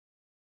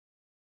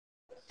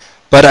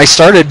But I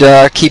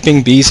started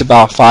keeping bees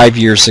about 5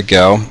 years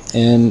ago,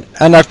 and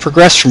I've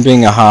progressed from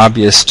being a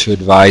hobbyist to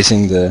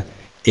advising the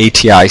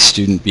ATI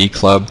Student Bee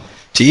Club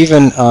to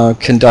even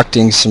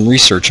conducting some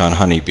research on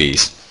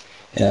honeybees.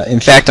 In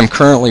fact, I'm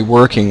currently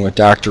working with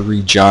Dr.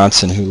 Reed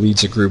Johnson, who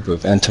leads a group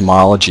of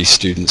entomology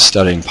students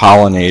studying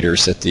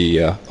pollinators at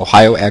the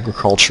Ohio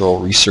Agricultural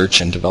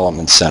Research and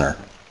Development Center.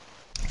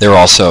 They're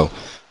also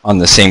on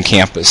the same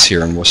campus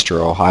here in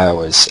Worcester,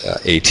 Ohio as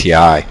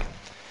ATI.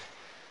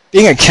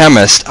 Being a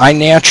chemist, I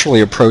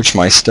naturally approach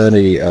my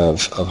study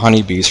of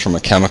honeybees from a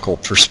chemical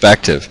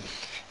perspective.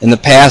 In the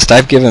past,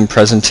 I've given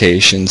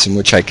presentations in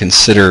which I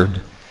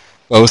considered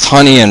both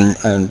honey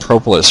and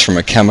propolis from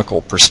a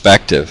chemical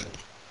perspective.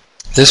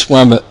 This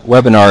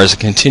webinar is a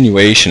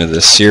continuation of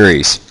this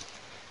series.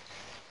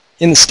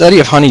 In the study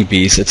of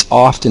honeybees, it's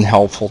often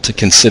helpful to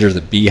consider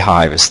the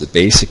beehive as the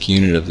basic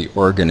unit of the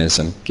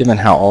organism, given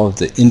how all of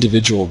the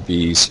individual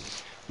bees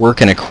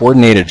work in a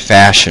coordinated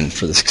fashion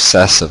for the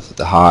success of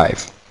the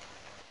hive.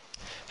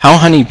 How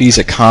honeybees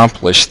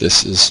accomplish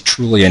this is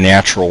truly a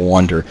natural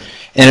wonder,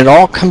 and it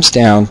all comes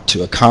down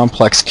to a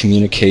complex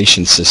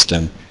communication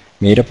system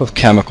made up of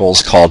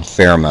chemicals called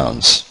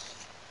pheromones.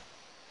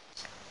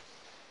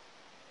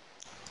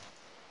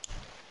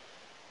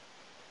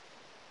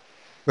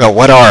 Well,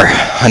 what are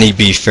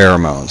honeybee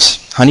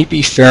pheromones?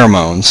 Honeybee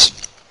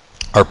pheromones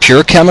are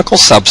pure chemical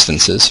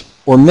substances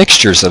or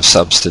mixtures of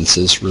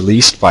substances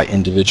released by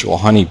individual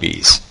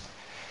honeybees.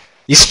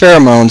 These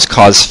pheromones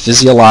cause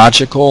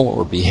physiological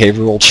or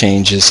behavioral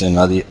changes in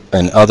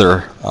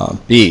other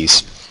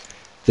bees.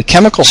 The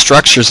chemical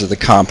structures of the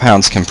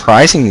compounds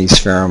comprising these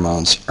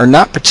pheromones are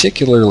not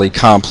particularly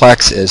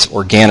complex as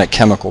organic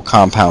chemical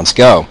compounds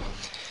go,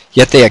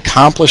 yet they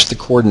accomplish the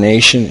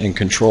coordination and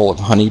control of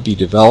honeybee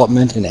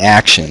development and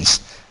actions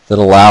that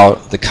allow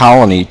the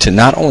colony to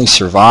not only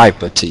survive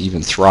but to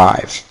even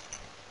thrive.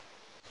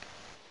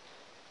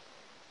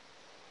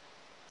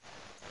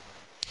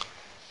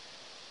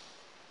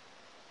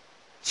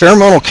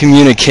 Pheromonal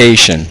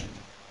communication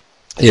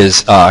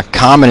is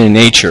common in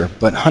nature,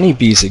 but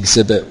honeybees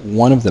exhibit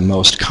one of the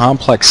most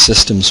complex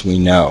systems we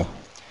know.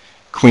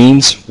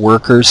 Queens,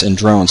 workers, and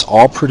drones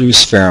all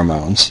produce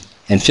pheromones,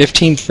 and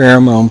 15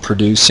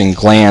 pheromone-producing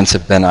glands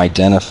have been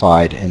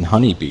identified in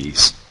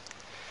honeybees.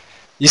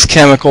 These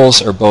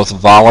chemicals are both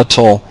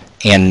volatile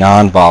and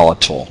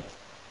non-volatile.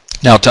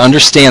 Now, to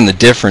understand the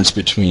difference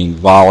between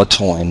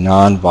volatile and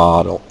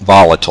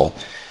non-volatile,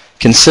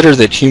 consider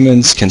that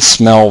humans can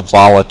smell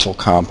volatile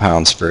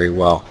compounds very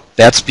well.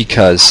 That's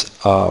because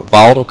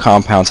volatile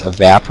compounds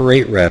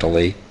evaporate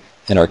readily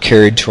and are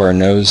carried to our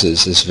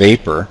noses as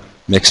vapor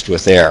mixed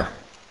with air.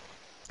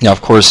 Now,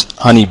 of course,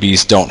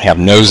 honeybees don't have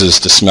noses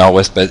to smell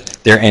with, but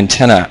their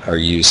antennae are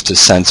used to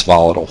sense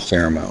volatile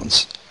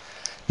pheromones.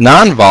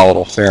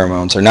 Non-volatile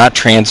pheromones are not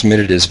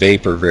transmitted as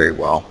vapor very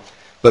well,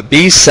 but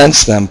bees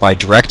sense them by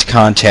direct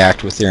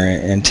contact with their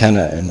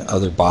antennae and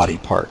other body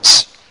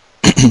parts.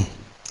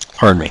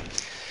 Pardon me.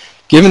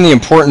 Given the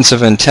importance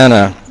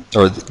antennae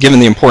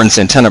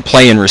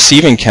play in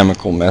receiving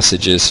chemical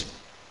messages,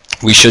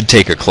 we should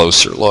take a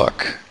closer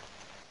look.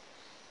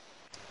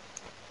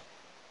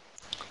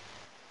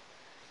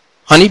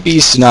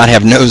 Honeybees do not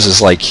have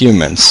noses like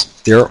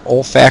humans. Their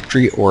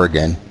olfactory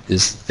organ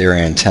is their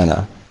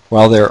antenna.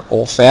 While their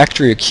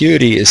olfactory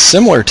acuity is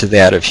similar to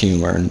that of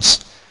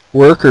humans,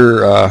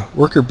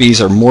 worker bees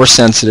are more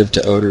sensitive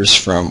to odors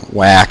from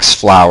wax,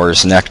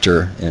 flowers,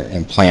 nectar,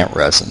 and plant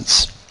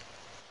resins.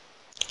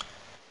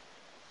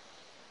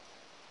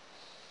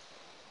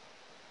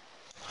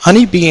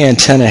 Honeybee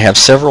antennae have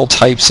several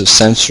types of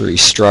sensory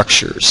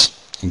structures,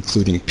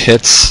 including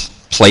pits,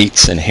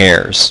 plates, and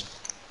hairs.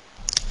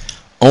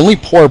 Only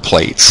pore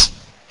plates,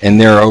 and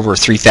there are over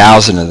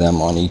 3,000 of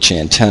them on each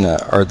antenna,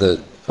 are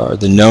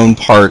the known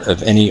part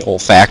of any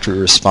olfactory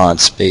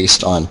response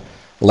based on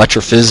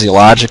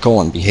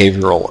electrophysiological and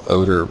behavioral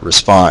odor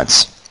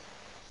response.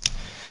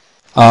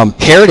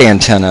 Paired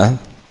antennae,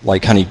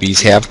 like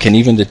honeybees have, can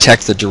even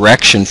detect the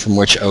direction from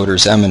which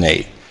odors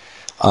emanate.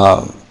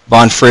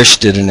 Von Frisch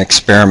did an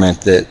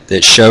experiment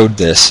that showed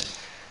this.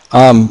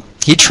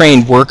 He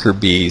trained worker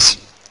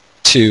bees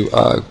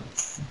to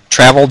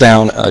travel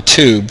down a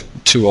tube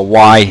to a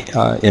Y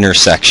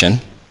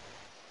intersection,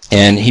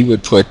 and he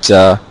would put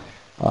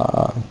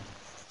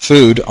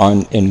food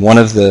in one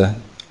of the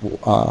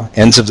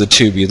ends of the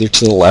tube, either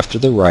to the left or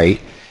the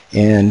right,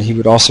 and he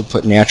would also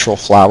put natural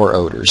flower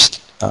odors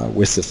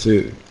with the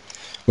food.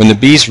 When the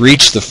bees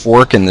reached the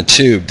fork in the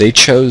tube, they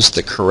chose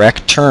the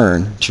correct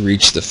turn to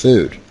reach the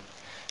food.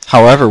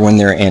 However, when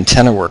their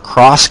antennae were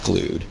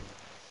cross-glued,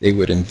 they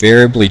would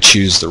invariably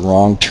choose the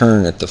wrong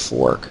turn at the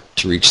fork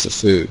to reach the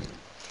food.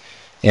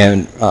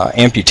 And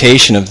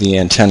amputation of the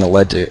antenna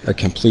led to a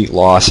complete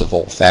loss of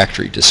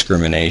olfactory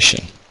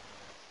discrimination.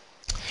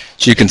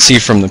 So you can see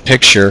from the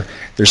picture,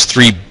 there's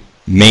three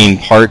main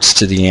parts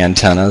to the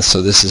antenna.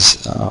 So this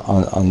is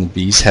on the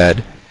bee's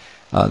head.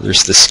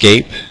 There's the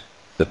scape,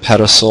 the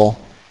pedicel,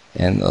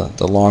 and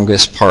the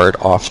longest part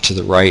off to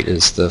the right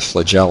is the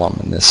flagellum.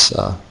 And this,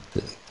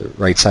 the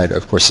right side,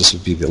 of course, this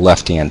would be the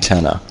left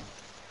antenna.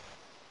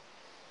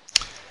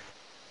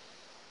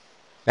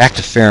 Back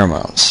to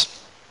pheromones.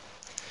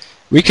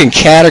 We can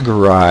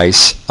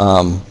categorize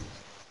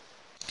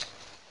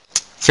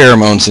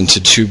pheromones into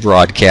two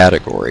broad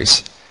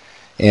categories,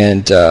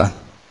 and they're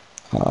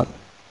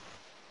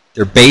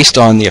based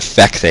on the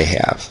effect they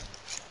have.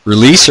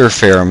 Releaser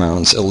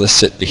pheromones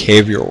elicit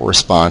behavioral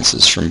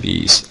responses from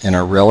bees and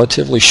are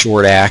relatively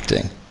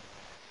short-acting.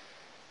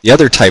 The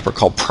other type are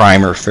called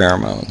primer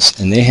pheromones,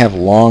 and they have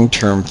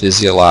long-term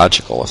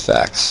physiological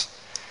effects.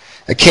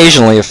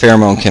 Occasionally, a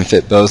pheromone can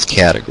fit both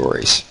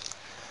categories.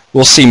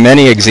 We'll see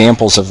many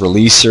examples of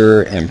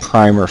releaser and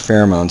primer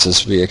pheromones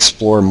as we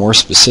explore more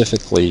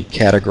specifically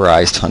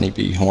categorized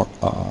honeybee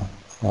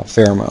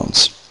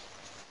pheromones.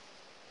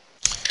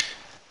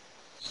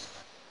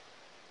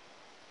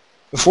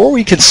 Before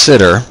we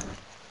consider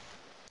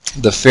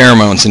the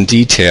pheromones in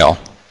detail,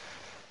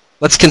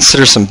 let's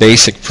consider some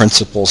basic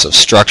principles of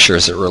structure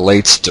as it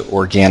relates to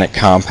organic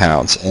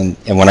compounds. And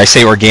when I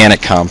say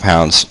organic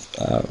compounds,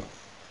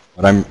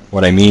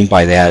 what I mean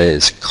by that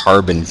is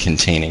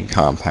carbon-containing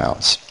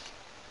compounds.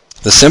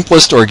 The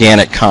simplest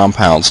organic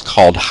compounds,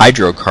 called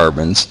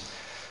hydrocarbons,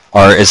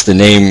 are, as the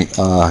name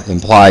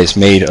implies,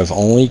 made of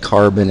only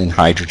carbon and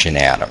hydrogen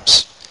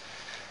atoms.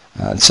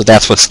 So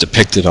that's what's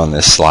depicted on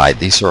this slide.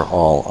 These are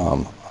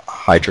all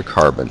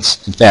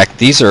hydrocarbons. In fact,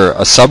 these are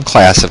a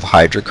subclass of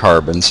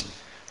hydrocarbons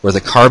where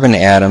the carbon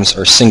atoms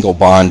are single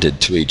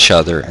bonded to each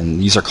other, and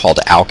these are called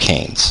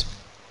alkanes.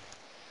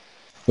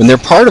 When they're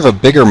part of a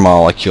bigger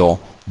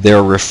molecule,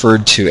 they're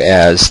referred to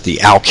as the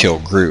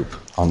alkyl group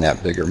on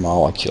that bigger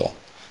molecule.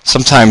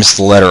 Sometimes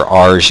the letter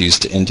R is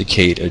used to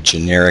indicate a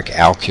generic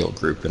alkyl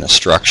group in a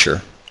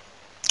structure.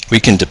 We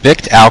can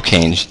depict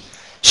alkanes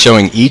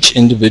showing each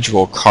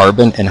individual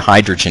carbon and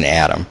hydrogen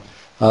atom.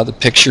 The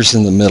pictures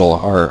in the middle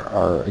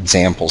are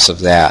examples of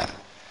that.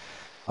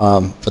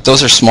 But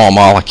those are small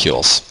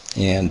molecules,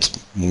 and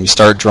when we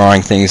start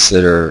drawing things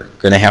that are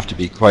going to have to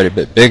be quite a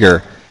bit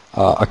bigger,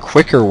 a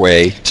quicker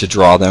way to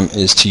draw them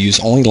is to use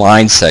only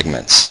line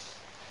segments.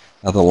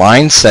 Now, the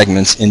line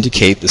segments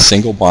indicate the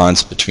single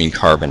bonds between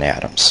carbon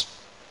atoms.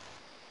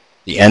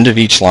 The end of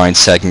each line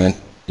segment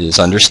is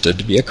understood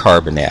to be a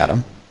carbon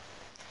atom.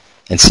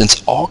 And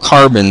since all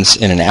carbons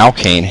in an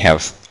alkane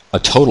have a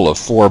total of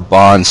 4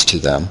 bonds to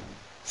them,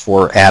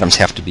 4 atoms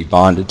have to be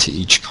bonded to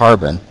each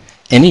carbon,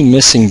 any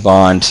missing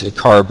bond to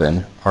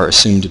carbon are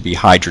assumed to be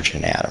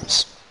hydrogen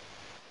atoms.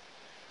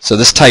 So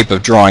this type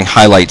of drawing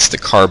highlights the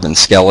carbon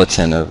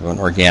skeleton of an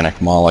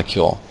organic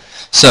molecule.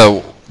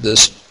 So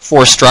this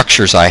 4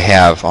 structures I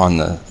have on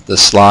the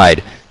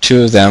slide,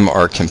 2 of them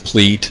are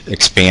complete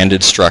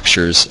expanded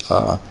structures.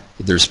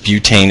 There's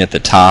butane at the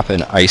top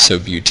and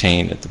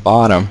isobutane at the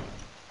bottom.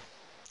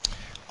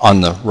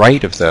 On the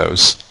right of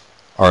those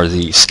are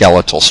the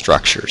skeletal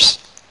structures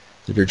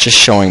that are just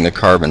showing the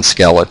carbon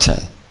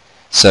skeleton.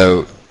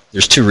 So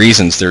there's 2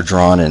 reasons they're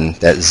drawn in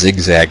that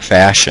zigzag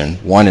fashion.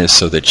 One is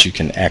so that you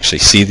can actually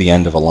see the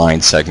end of a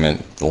line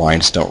segment. The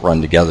lines don't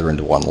run together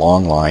into one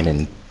long line,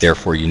 and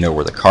therefore you know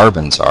where the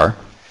carbons are.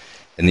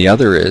 And the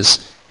other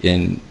is,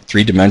 in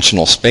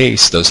 3-dimensional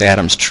space, those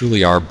atoms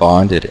truly are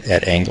bonded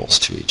at angles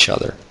to each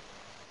other.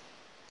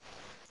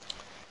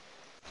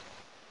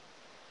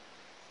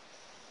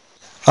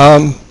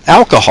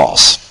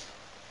 Alcohols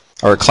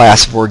are a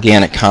class of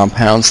organic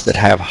compounds that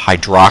have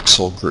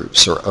hydroxyl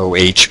groups, or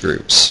OH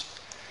groups,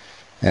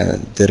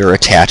 that are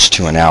attached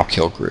to an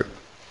alkyl group.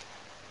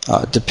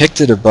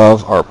 Depicted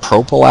above are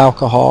propyl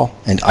alcohol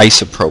and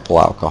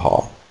isopropyl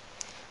alcohol.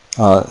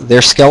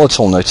 Their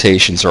skeletal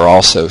notations are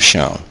also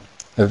shown.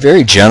 A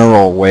very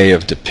general way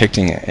of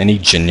depicting any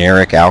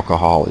generic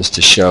alcohol is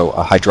to show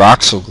a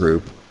hydroxyl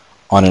group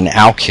on an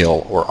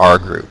alkyl or R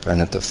group,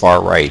 and at the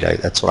far right,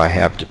 that's what I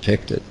have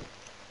depicted.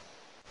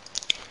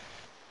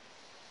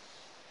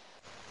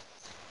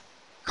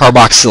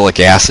 Carboxylic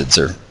acids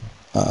are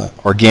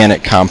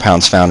organic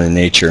compounds found in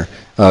nature.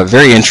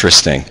 Very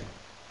interesting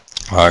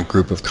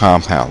group of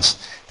compounds.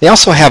 They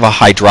also have a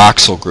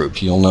hydroxyl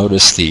group. You'll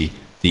notice the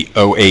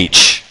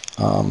OH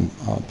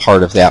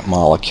part of that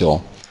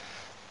molecule.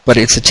 But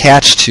it's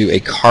attached to a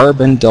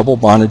carbon double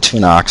bonded to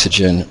an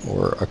oxygen,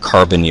 or a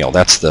carbonyl.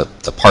 That's the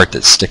part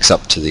that sticks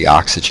up to the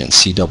oxygen,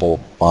 C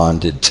double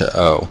bonded to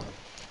O,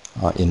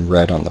 in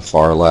red on the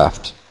far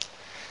left.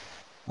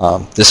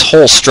 This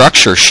whole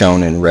structure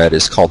shown in red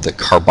is called the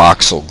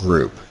carboxyl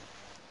group.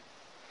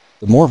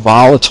 The more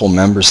volatile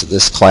members of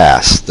this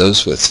class,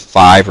 those with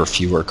 5 or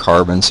fewer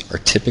carbons, are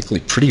typically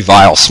pretty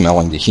vile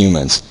smelling to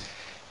humans,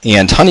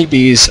 and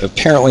honeybees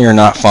apparently are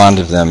not fond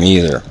of them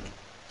either.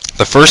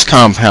 The first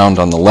compound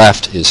on the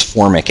left is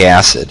formic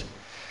acid.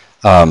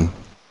 Formica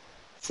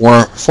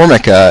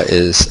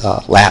is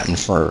Latin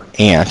for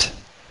ant,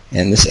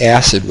 and this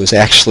acid was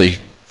actually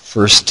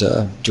first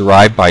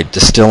derived by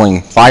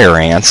distilling fire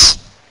ants,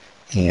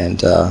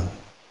 and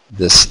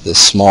this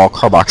small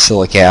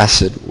carboxylic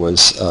acid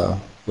was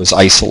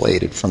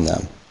isolated from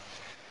them.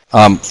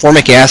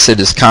 Formic acid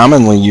is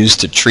commonly used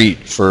to treat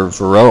for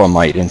varroa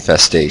mite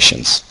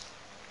infestations.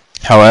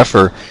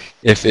 However,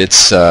 if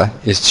it's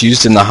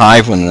used in the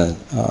hive when the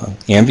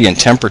ambient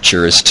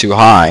temperature is too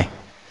high,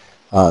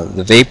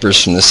 the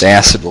vapors from this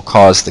acid will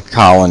cause the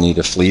colony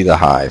to flee the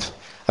hive.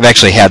 I've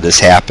actually had this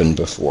happen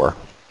before.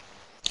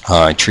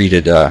 I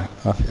treated a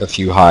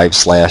few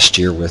hives last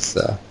year with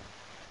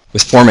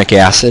formic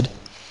acid,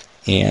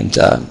 and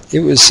it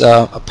was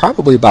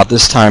probably about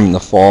this time in the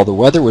fall. The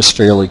weather was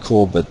fairly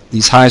cool, but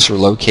these hives were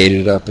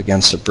located up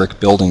against a brick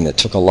building that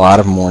took a lot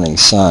of morning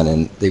sun,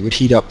 and they would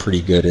heat up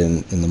pretty good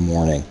in the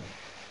morning.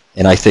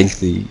 And I think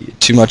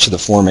too much of the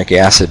formic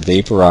acid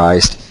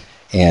vaporized,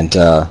 and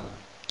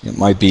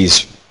my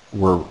bees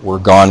were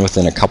gone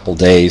within a couple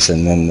days,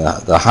 and then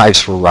the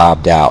hives were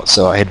robbed out.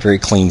 So I had very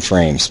clean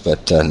frames,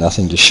 but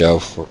nothing to show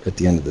at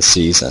the end of the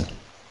season.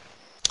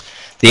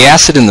 The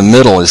acid in the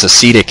middle is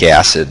acetic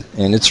acid,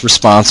 and it's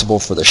responsible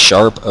for the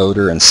sharp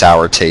odor and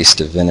sour taste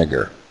of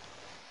vinegar.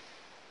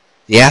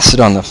 The acid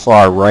on the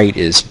far right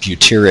is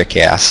butyric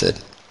acid,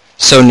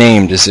 so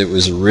named as it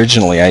was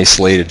originally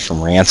isolated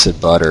from rancid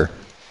butter,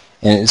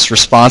 and it's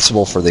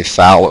responsible for the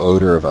foul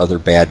odor of other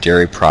bad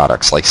dairy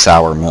products like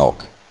sour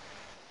milk.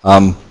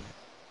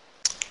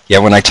 Yeah,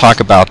 when I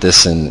talk about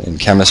this in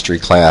chemistry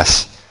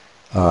class,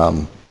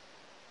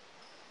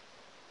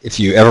 if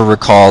you ever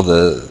recall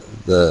the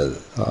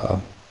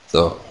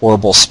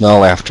horrible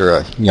smell after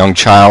a young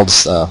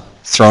child's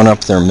thrown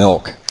up their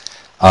milk,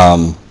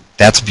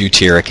 that's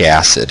butyric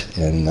acid,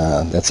 and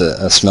that's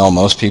a smell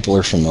most people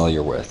are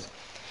familiar with.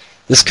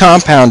 This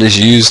compound is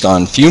used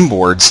on fume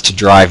boards to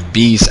drive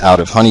bees out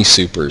of honey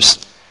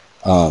supers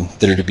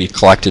that are to be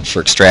collected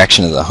for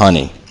extraction of the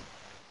honey.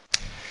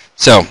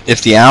 So,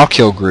 if the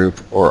alkyl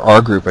group, or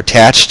R group,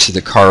 attached to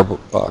the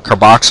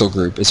carboxyl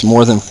group is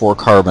more than 4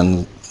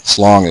 carbons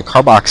long, the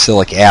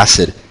carboxylic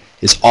acid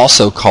is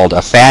also called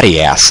a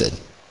fatty acid.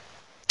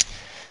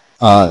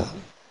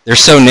 They're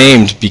so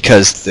named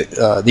because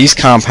these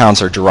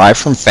compounds are derived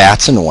from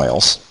fats and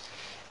oils,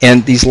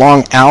 and these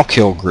long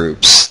alkyl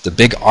groups, the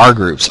big R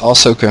groups,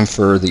 also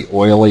confer the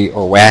oily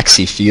or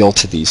waxy feel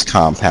to these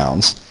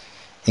compounds,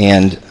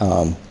 and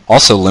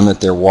also limit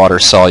their water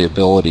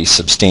solubility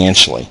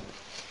substantially.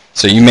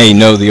 So you may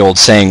know the old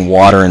saying,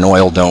 water and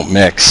oil don't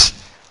mix.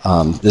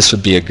 This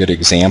would be a good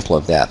example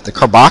of that. The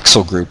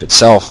carboxyl group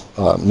itself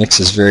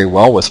mixes very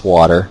well with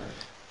water,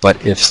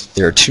 but if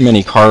there are too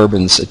many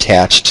carbons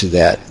attached to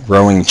that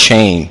growing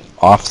chain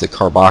off the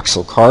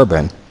carboxyl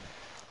carbon,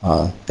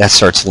 that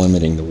starts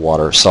limiting the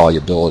water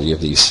solubility of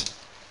these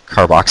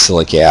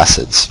carboxylic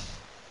acids.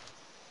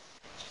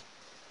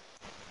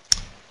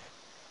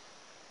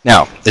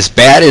 Now, as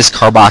bad as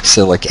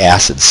carboxylic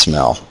acids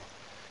smell,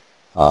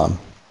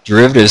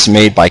 derivatives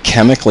made by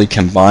chemically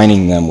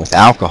combining them with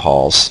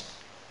alcohols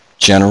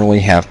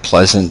generally have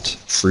pleasant,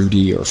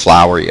 fruity, or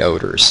flowery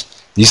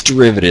odors. These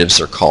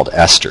derivatives are called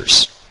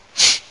esters.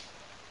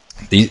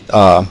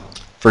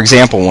 For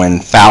example, when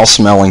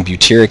foul-smelling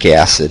butyric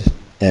acid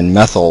and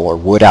methyl or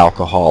wood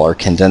alcohol are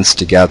condensed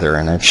together,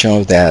 and I've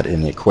shown that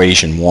in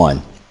equation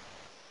 1.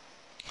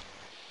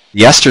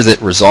 The ester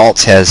that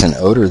results has an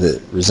odor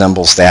that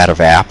resembles that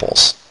of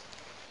apples.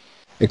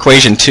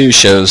 Equation 2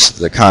 shows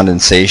the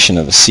condensation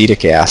of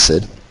acetic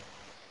acid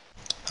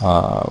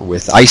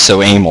with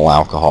isoamyl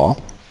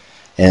alcohol,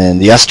 and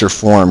the ester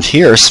formed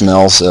here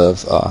smells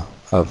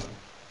of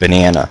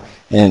banana,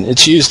 and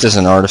it's used as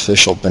an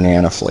artificial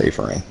banana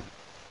flavoring.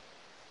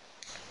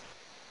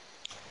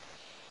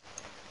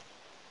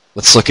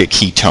 Let's look at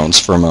ketones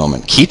for a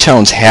moment.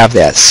 Ketones have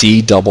that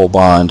C double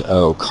bond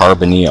O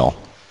carbonyl,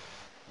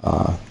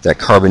 that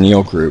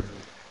carbonyl group,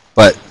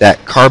 but that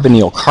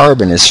carbonyl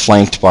carbon is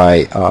flanked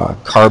by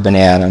carbon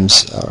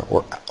atoms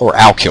or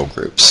alkyl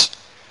groups.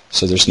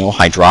 So there's no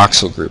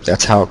hydroxyl group.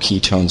 That's how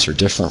ketones are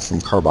different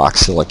from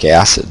carboxylic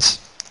acids.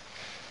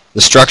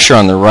 The structure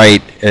on the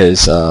right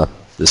is the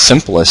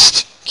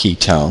simplest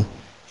ketone,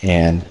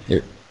 and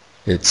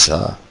it's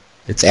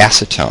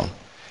acetone.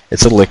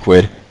 It's a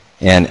liquid,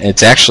 and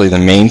it's actually the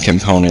main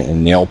component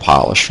in nail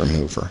polish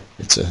remover.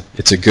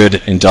 It's a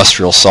good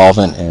industrial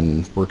solvent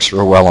and works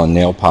real well on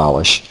nail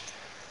polish.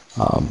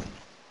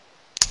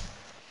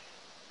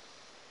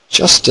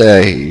 Just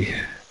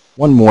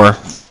one more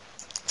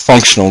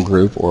functional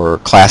group or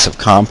class of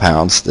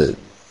compounds that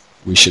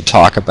we should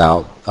talk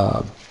about,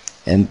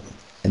 and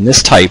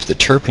this type, the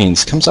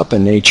terpenes, comes up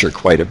in nature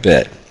quite a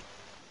bit.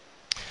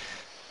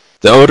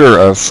 The odor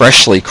of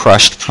freshly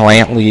crushed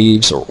plant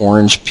leaves or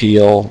orange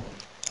peel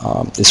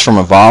is from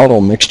a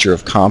volatile mixture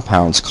of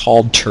compounds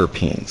called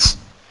terpenes.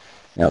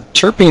 Now,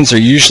 terpenes are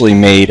usually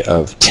made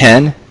of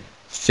 10,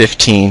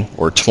 15,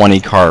 or 20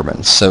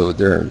 carbons, so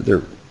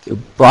they're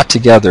brought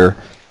together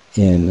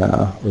in,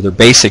 or their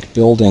basic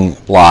building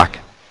block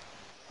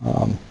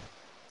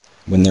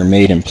when they're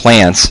made in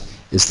plants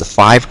is the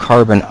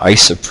 5-carbon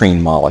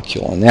isoprene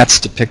molecule, and that's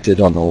depicted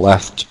on the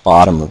left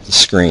bottom of the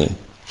screen.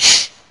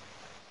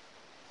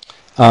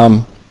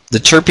 The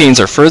terpenes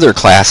are further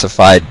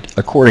classified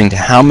according to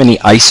how many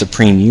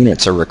isoprene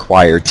units are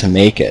required to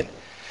make it.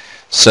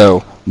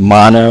 So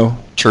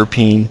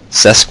monoterpene,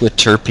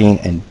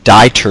 sesquiterpene, and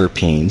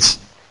diterpenes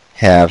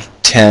have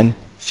 10,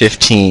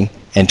 15,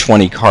 and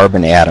 20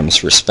 carbon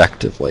atoms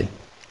respectively.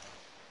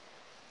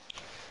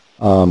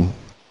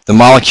 The The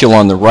molecule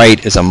on the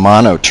right is a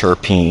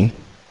monoterpene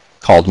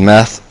called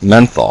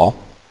menthol.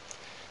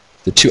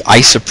 The two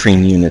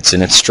isoprene units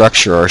in its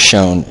structure are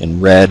shown in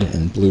red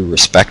and blue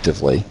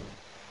respectively.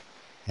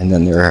 And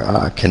then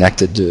they're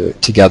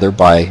connected together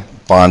by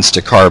bonds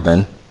to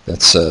carbon.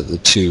 That's the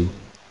two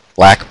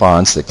black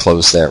bonds that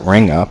close that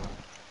ring up.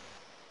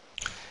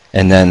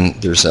 And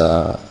then there's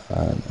an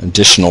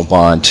additional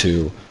bond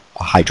to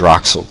a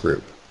hydroxyl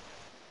group.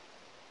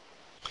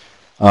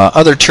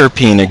 Other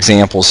terpene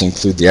examples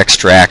include the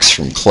extracts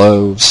from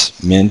cloves,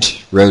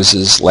 mint,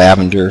 roses,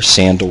 lavender,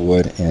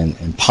 sandalwood,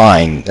 and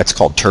pine. That's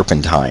called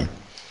turpentine.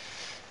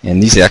 And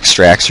these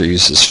extracts are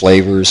used as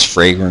flavors,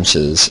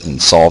 fragrances,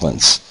 and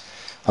solvents.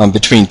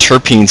 Between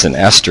terpenes and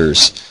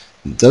esters,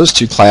 those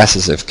two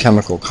classes of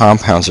chemical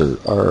compounds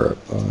are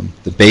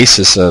the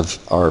basis of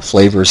our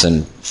flavors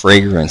and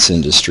fragrance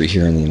industry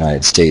here in the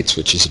United States,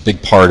 which is a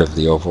big part of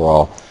the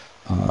overall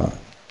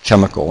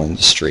chemical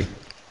industry.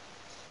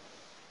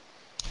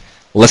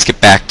 Well, let's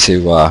get back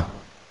to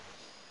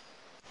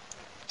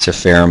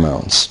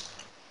pheromones.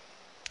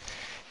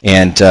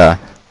 And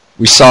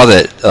we saw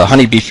that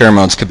honeybee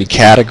pheromones could be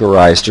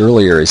categorized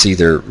earlier as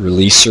either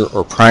releaser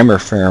or primer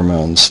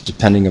pheromones,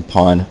 depending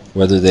upon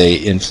whether they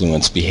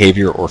influence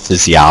behavior or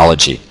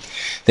physiology.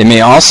 They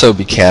may also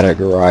be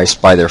categorized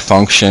by their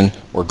function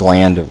or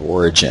gland of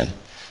origin.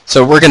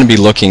 So we're going to be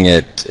looking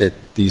at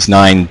these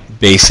 9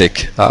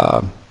 basic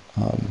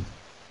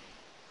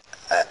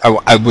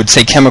I would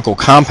say chemical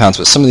compounds,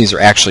 but some of these are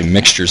actually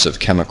mixtures of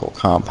chemical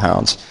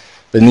compounds.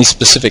 But in these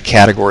specific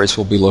categories,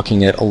 we'll be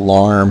looking at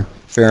alarm,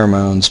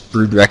 pheromones,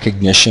 brood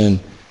recognition,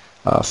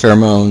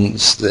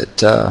 pheromones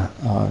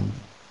that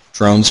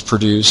drones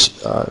produce,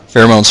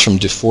 pheromones from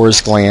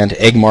Dufour's gland,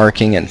 egg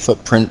marking and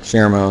footprint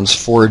pheromones,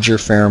 forager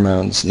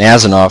pheromones,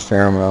 Nasanov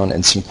pheromone,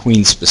 and some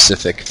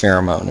queen-specific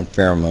pheromone and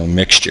pheromone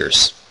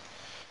mixtures.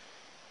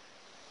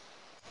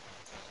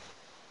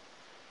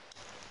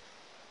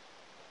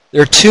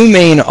 There are 2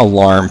 main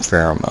alarm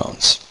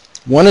pheromones.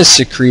 One is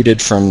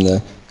secreted from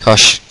the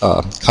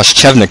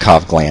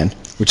Koshchevnikov gland,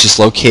 which is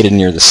located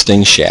near the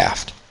sting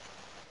shaft.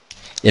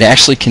 It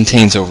actually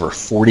contains over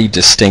 40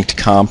 distinct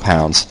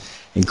compounds,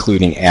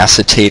 including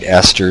acetate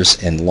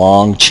esters and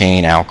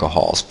long-chain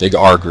alcohols, big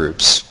R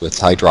groups with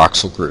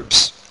hydroxyl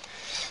groups.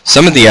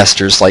 Some of the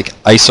esters, like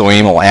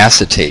isoamyl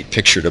acetate,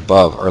 pictured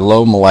above, are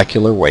low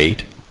molecular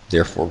weight,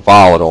 therefore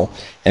volatile,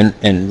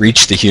 and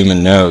reach the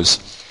human nose.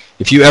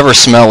 If you ever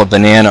smell a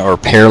banana or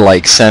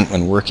pear-like scent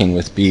when working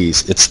with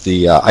bees, it's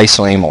the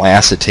isoamyl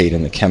acetate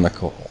in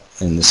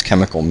this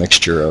chemical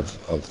mixture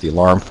of the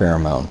alarm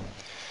pheromone.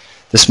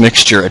 This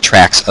mixture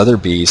attracts other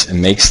bees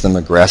and makes them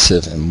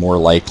aggressive and more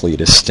likely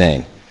to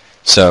sting.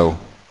 So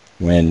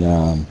when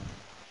the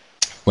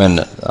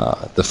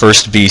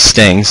first bee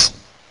stings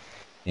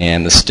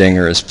and the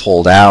stinger is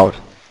pulled out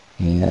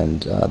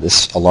and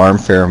this alarm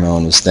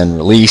pheromone is then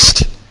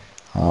released,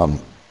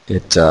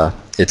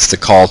 it's the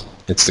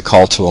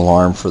call to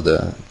alarm for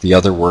the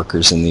other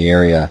workers in the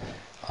area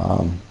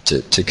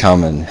to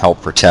come and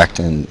help protect,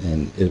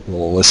 and it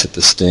will elicit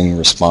the sting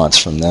response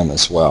from them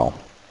as well.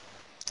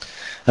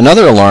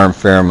 Another alarm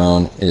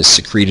pheromone is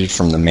secreted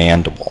from the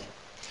mandible.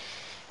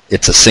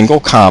 It's a single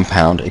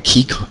compound, a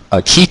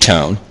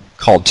ketone,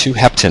 called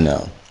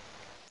 2-heptanone.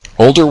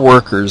 Older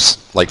workers,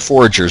 like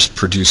foragers,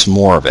 produce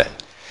more of it.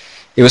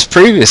 It was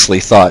previously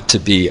thought to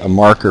be a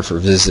marker for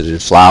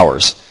visited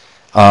flowers,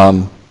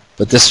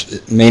 but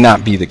this may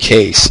not be the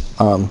case.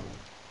 A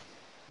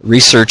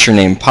researcher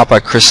named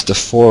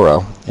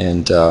Papachristoforo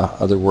and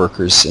other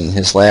workers in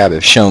his lab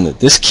have shown that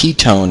this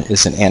ketone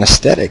is an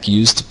anesthetic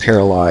used to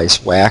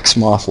paralyze wax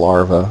moth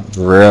larvae,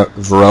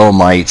 varroa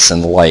mites,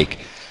 and the like,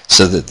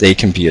 so that they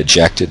can be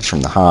ejected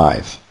from the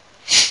hive.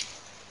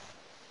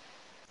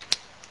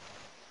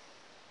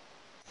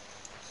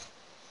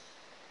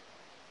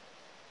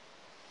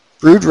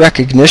 Brood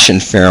recognition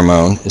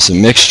pheromone is a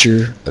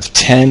mixture of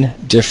 10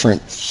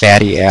 different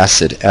fatty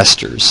acid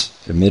esters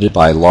emitted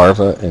by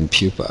larvae and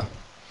pupa.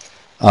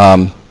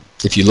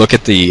 If you look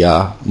at the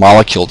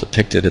molecule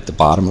depicted at the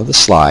bottom of the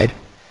slide,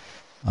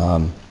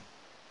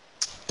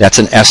 that's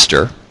an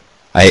ester.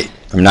 I'm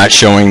not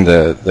showing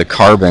the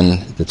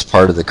carbon that's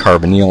part of the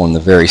carbonyl in the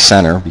very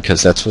center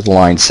because that's where the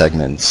line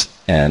segments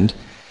end.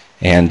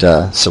 And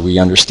so we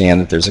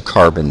understand that there's a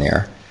carbon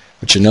there.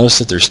 But you notice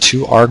that there's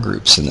 2 R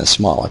groups in this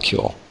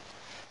molecule.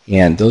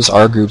 And those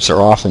R groups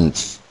are often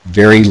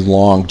very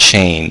long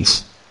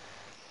chains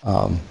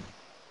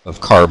of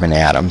carbon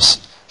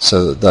atoms.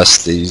 So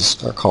thus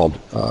these are called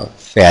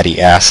fatty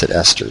acid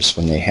esters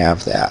when they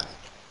have that.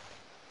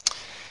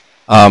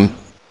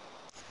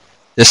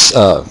 This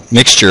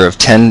mixture of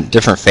 10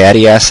 different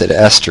fatty acid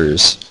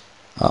esters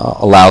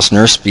allows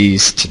nurse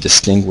bees to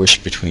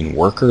distinguish between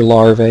worker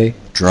larvae,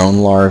 drone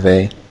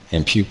larvae,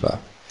 and pupa.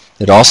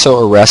 It also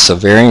arrests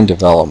ovarian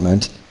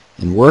development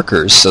in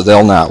workers, so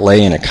they'll not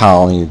lay in a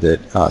colony that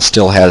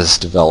still has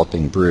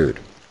developing brood.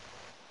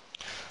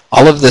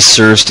 All of this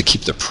serves to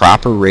keep the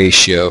proper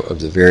ratio of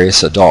the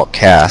various adult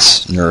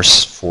castes,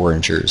 nurse,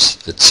 foragers,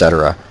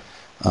 etc.,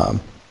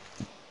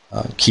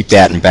 keep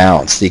that in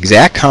balance. The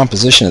exact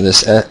composition of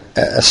this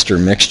ester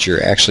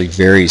mixture actually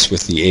varies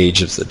with the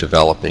age of the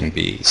developing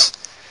bees.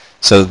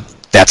 So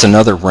that's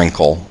another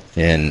wrinkle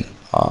in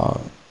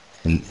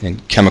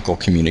chemical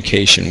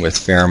communication with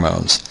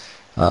pheromones.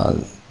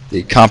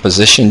 The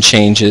composition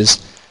changes,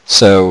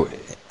 so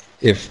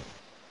if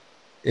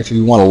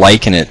you want to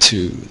liken it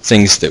to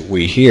things that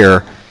we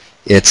hear,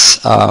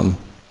 it's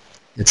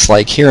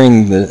like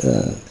hearing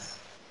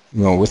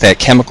with that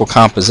chemical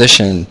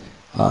composition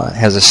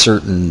has a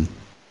certain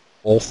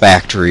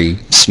olfactory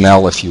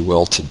smell, if you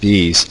will, to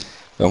bees.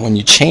 But when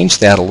you change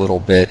that a little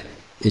bit,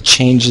 it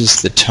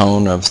changes the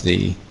tone of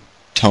the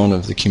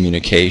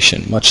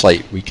communication. Much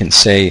like we can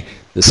say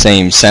the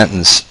same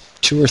sentence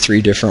 2 or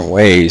 3 different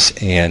ways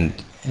and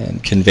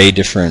convey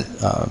different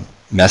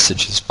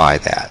messages by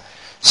that.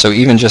 So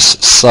even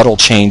just subtle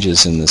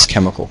changes in this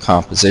chemical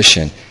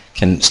composition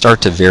can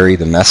start to vary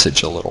the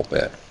message a little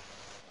bit.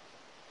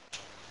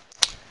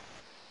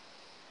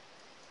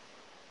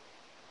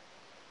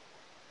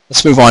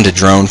 Let's move on to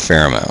drone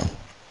pheromone.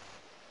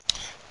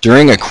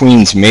 During a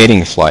queen's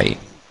mating flight,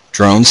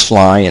 drones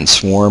fly in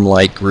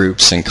swarm-like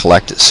groups and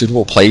collect at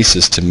suitable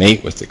places to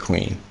mate with the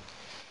queen.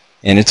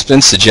 And it's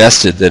been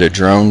suggested that a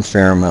drone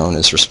pheromone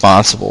is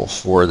responsible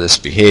for this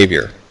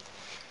behavior.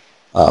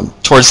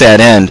 Towards that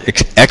end,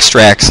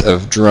 extracts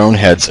of drone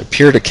heads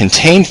appear to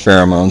contain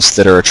pheromones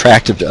that are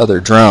attractive to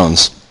other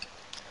drones,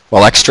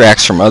 while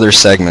extracts from other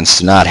segments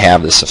do not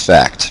have this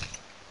effect.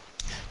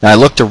 Now I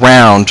looked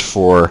around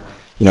for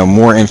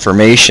more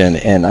information,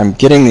 and I'm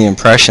getting the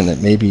impression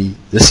that maybe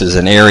this is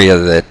an area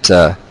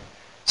that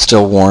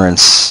still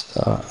warrants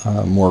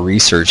more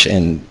research,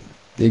 and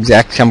the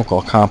exact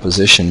chemical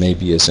composition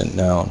maybe isn't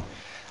known.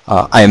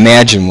 I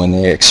imagine when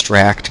they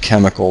extract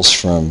chemicals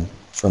from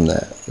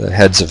the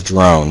heads of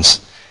drones,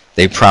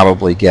 they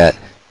probably get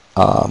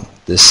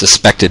this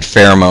suspected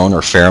pheromone or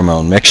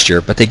pheromone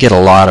mixture, but they get a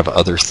lot of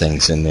other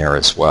things in there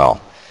as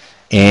well.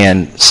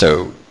 And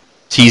so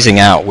teasing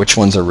out which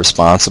ones are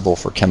responsible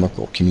for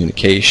chemical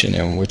communication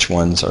and which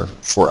ones are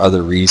for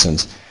other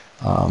reasons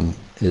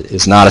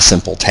is not a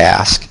simple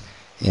task.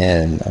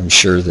 And I'm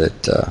sure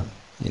that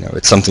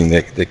it's something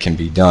that can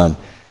be done.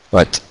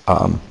 But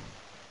when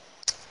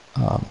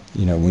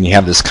you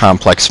have this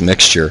complex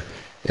mixture,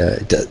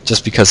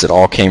 just because it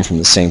all came from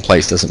the same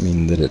place doesn't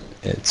mean that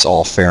it's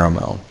all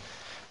pheromone.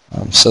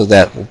 So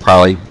that will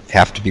probably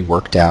have to be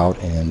worked out,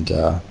 and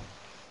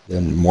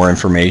then more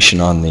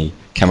information on the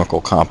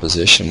chemical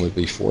composition would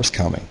be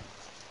forthcoming.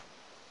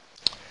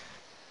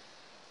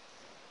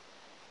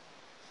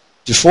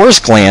 Dufour's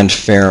gland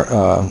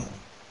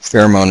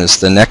pheromone is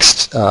the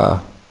next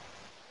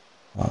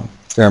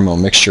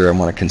pheromone mixture I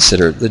want to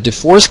consider. The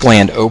Dufour's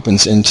gland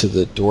opens into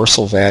the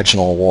dorsal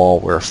vaginal wall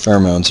where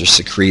pheromones are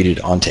secreted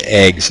onto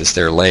eggs as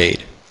they're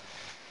laid.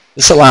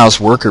 This allows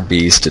worker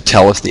bees to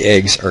tell if the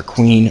eggs are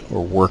queen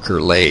or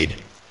worker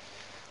laid.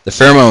 The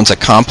pheromone is a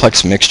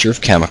complex mixture of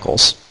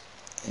chemicals,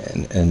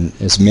 and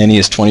as many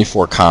as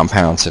 24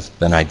 compounds have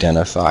been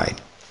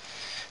identified.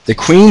 The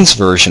queen's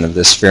version of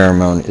this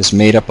pheromone is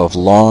made up of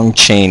long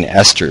chain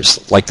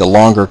esters, like the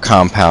longer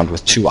compound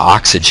with 2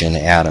 oxygen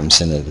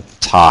atoms in it at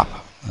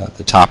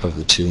the top of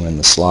the 2 in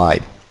the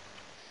slide.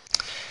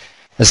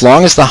 As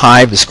long as the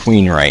hive is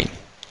queen right,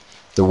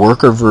 the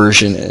worker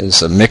version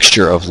is a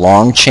mixture of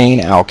long chain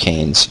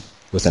alkanes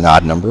with an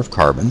odd number of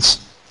carbons,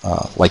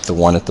 like the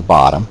one at the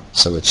bottom,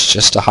 so it's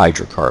just a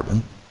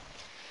hydrocarbon.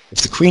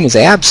 If the queen is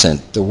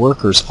absent, the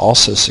workers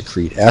also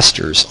secrete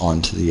esters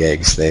onto the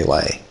eggs they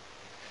lay.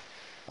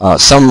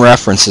 Some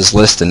references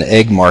list an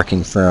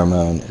egg-marking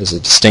pheromone as a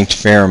distinct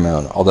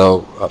pheromone,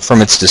 although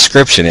from its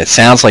description it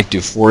sounds like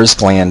Dufour's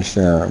gland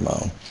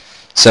pheromone.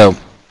 So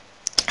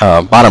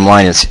bottom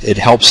line is it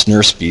helps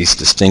nurse bees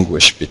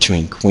distinguish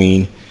between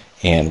queen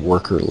and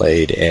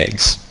worker-laid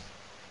eggs.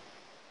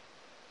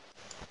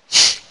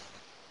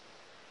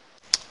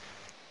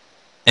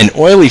 An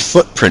oily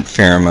footprint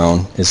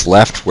pheromone is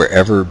left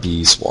wherever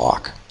bees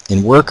walk.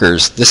 In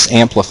workers, this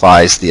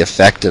amplifies the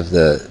effect of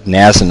the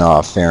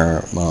Nasonov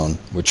pheromone,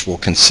 which we'll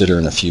consider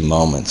in a few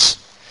moments.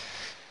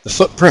 The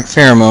footprint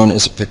pheromone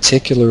is a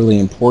particularly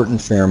important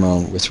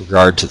pheromone with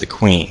regard to the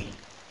queen.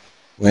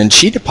 When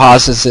she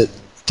deposits it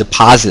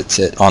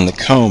on the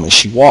comb as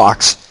she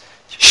walks,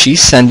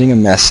 she's sending a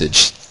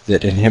message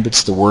that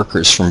inhibits the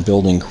workers from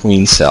building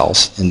queen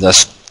cells, and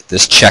thus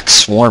this checks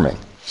swarming.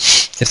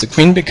 If the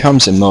queen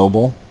becomes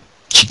immobile,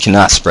 she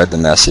cannot spread the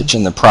message,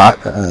 and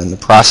the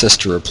process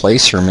to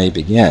replace her may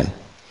begin.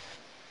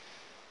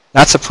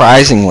 Not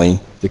surprisingly,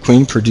 the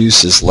queen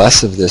produces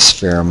less of this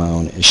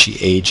pheromone as she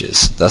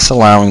ages, thus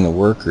allowing the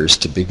workers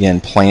to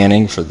begin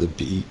planning for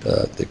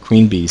the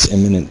queen bee's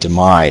imminent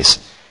demise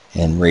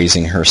and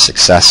raising her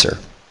successor.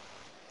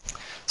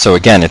 So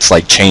again, it's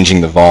like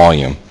changing the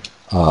volume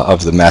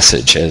of the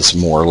message as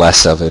more or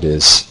less of it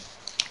is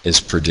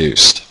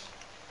produced.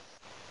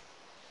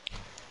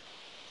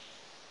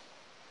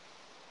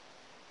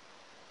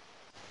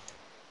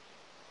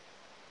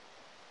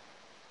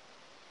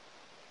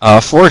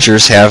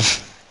 Foragers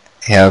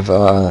have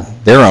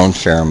their own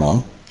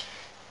pheromone.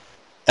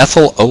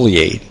 Ethyl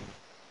oleate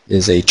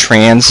is a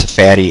trans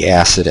fatty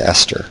acid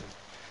ester.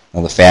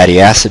 Now the fatty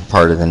acid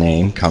part of the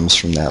name comes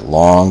from that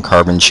long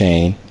carbon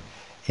chain,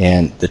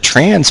 and the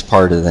trans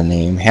part of the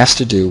name has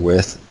to do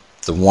with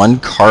the one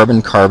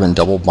carbon-carbon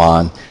double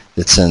bond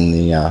that's in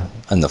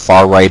the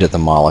far right of the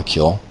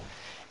molecule,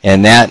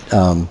 and that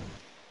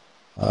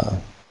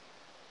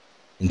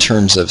in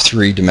terms of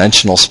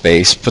three-dimensional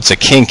space puts a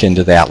kink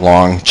into that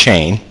long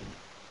chain.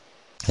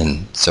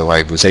 And so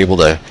I was able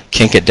to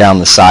kink it down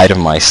the side of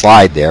my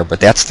slide there, but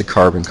that's the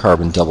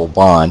carbon-carbon double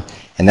bond,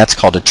 and that's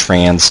called a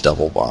trans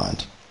double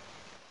bond.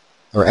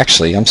 Or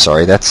actually, I'm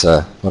sorry, that's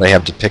what I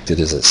have depicted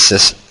as a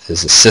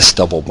cis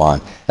double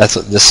bond. That's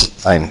what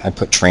this, I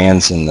put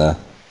trans in the,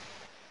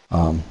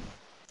 I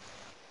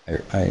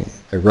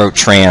wrote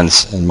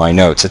trans in my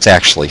notes. It's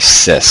actually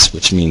cis,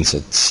 which means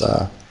it's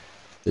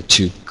the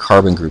two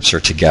carbon groups are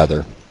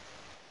together.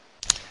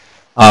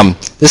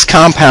 This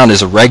compound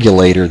is a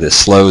regulator that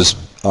slows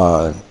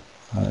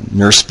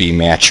nurse bee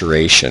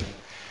maturation.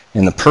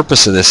 And the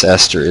purpose of this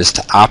ester is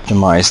to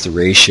optimize the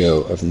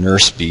ratio of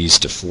nurse bees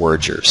to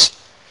foragers.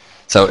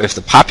 So if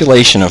the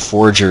population of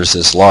foragers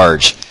is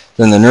large,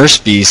 then the nurse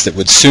bees that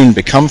would soon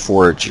become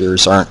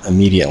foragers aren't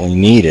immediately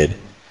needed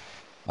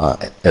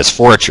as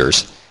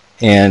foragers,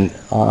 and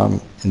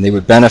they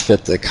would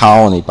benefit the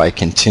colony by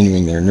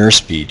continuing their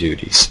nurse bee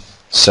duties.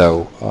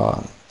 So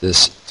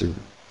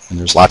when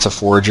there's lots of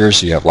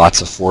foragers, you have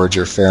lots of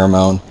forager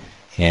pheromone,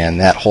 and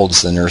that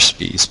holds the nurse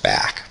bees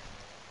back.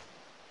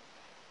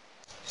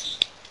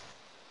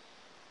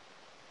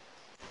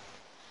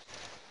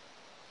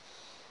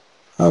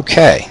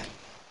 Okay,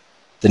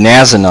 the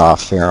Nasonov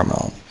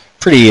pheromone,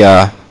 pretty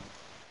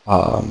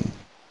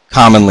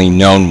commonly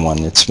known one.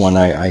 It's one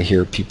I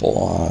hear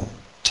people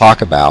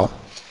talk about.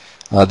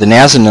 The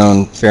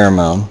Nasonov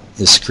pheromone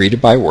is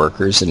secreted by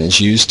workers and is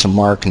used to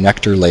mark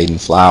nectar-laden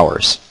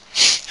flowers.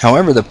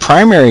 However, the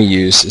primary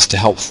use is to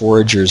help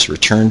foragers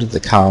return to the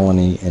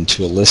colony and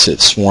to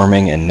elicit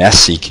swarming and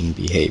nest-seeking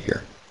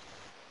behavior.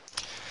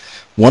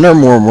 One or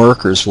more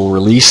workers will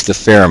release the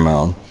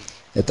pheromone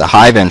at the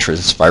hive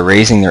entrance by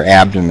raising their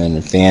abdomen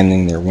and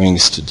fanning their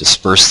wings to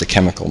disperse the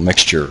chemical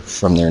mixture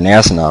from their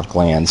Nasonov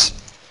glands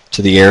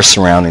to the air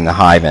surrounding the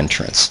hive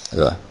entrance.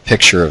 A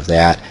picture of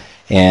that.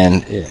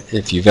 And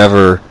if you've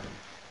ever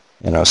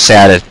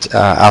sat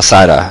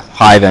outside a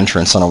hive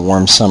entrance on a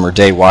warm summer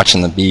day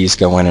watching the bees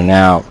go in and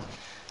out,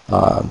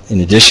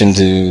 in addition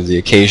to the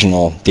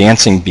occasional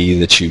dancing bee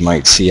that you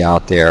might see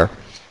out there,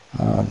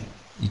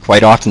 you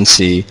quite often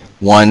see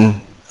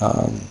one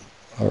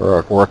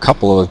or a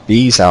couple of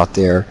bees out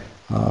there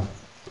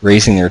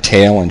raising their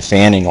tail and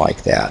fanning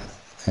like that,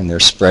 and they're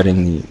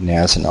spreading the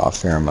Nasonov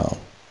pheromone.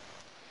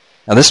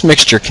 Now this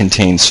mixture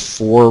contains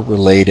 4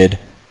 related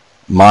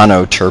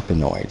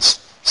monoterpenoids,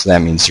 so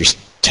that means there's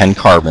 10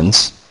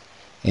 carbons,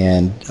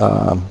 and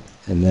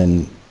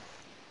then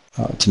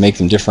to make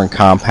them different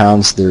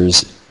compounds,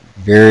 there's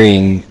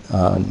varying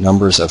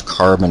numbers of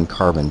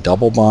carbon-carbon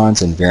double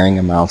bonds and varying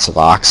amounts of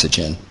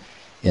oxygen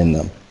in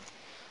them.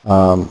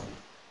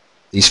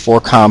 These 4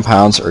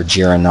 compounds are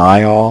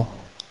geraniol,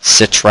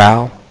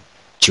 citral,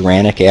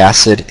 geranic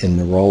acid, and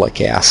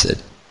nerolic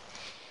acid.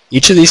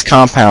 Each of these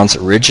compounds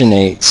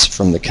originates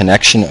from the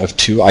connection of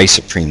 2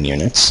 isoprene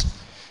units,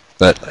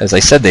 but as I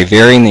said, they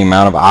vary in the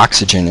amount of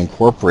oxygen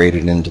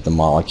incorporated into the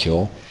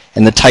molecule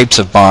and the types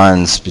of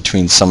bonds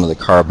between some of the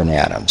carbon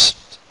atoms.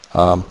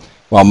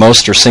 While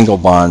most are single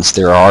bonds,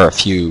 there are a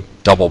few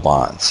double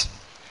bonds.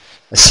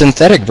 A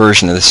synthetic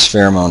version of this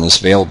pheromone is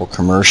available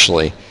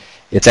commercially.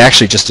 It's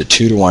actually just a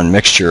 2-to-1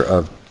 mixture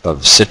of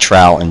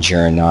citral and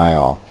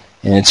geraniol,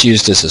 and it's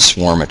used as a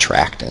swarm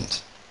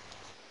attractant.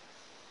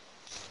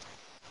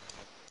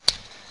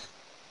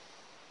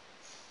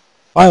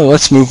 Finally,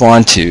 let's move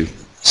on to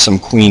some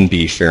queen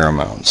bee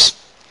pheromones.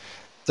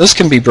 Those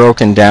can be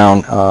broken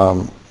down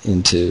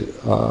into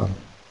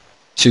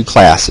 2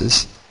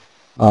 classes.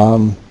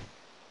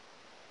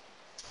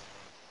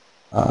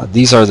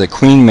 These are the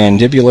queen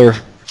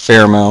mandibular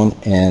pheromone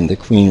and the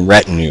queen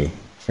retinue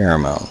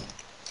pheromone.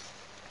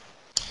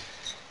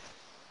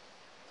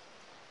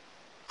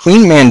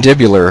 Queen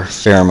mandibular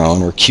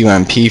pheromone, or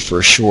QMP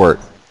for short,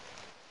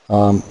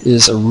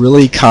 is a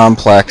really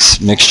complex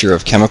mixture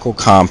of chemical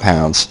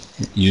compounds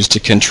used to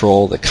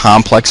control the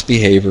complex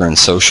behavior and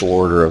social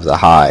order of the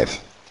hive.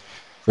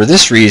 For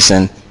this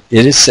reason,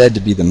 it is said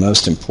to be the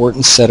most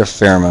important set of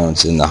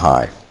pheromones in the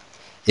hive.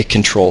 It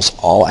controls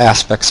all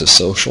aspects of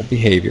social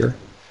behavior,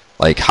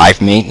 like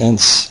hive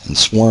maintenance and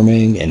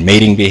swarming and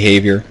mating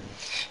behavior.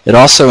 It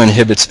also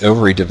inhibits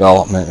ovary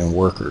development in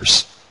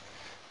workers.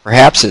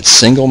 Perhaps its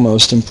single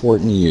most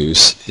important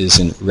use is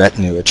in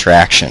retinue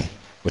attraction,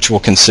 which we'll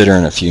consider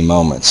in a few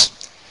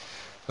moments.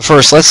 But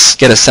first, let's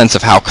get a sense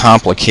of how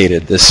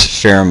complicated this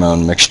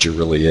pheromone mixture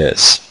really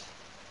is.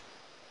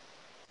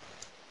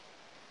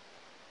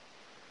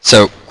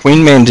 So, queen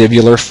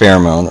mandibular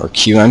pheromone, or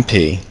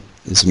QMP,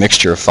 is a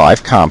mixture of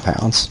 5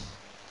 compounds.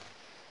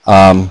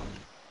 The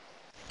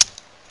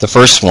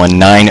first one,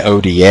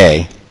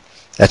 9-ODA,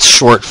 that's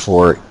short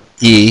for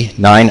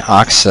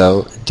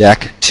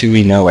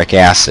E9-oxo-dec-2-enoic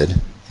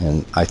acid,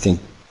 and I think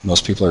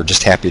most people are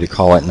just happy to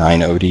call it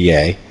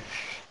 9-ODA.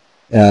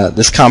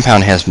 This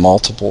compound has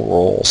multiple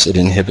roles. It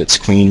inhibits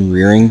queen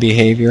rearing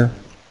behavior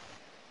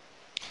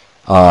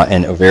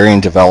and ovarian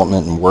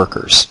development in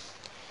workers.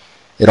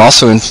 It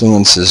also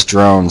influences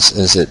drones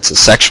as it's a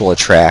sexual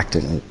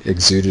attractant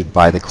exuded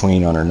by the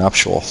queen on her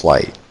nuptial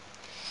flight.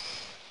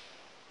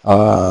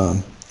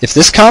 If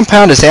this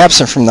compound is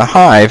absent from the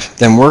hive,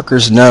 then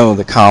workers know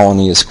the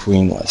colony is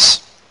queenless.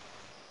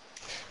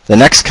 The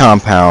next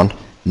compound,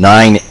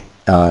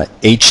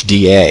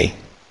 9-HDA,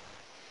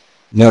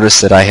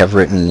 notice that I have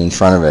written in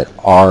front of it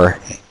R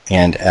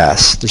and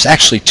S. There's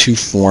actually two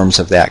forms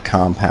of that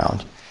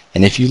compound.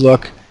 And if you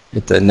look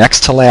at the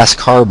next to last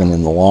carbon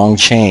in the long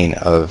chain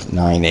of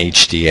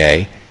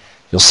 9-HDA,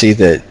 you'll see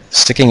that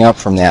sticking up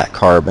from that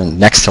carbon,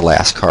 next to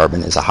last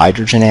carbon, is a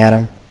hydrogen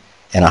atom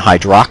and a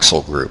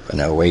hydroxyl group,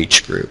 an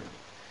OH group.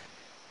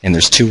 And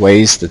there's two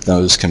ways that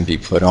those can be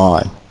put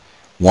on.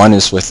 One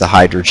is with the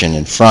hydrogen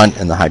in front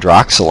and the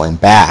hydroxyl in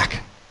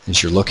back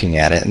as you're looking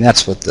at it, and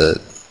that's what the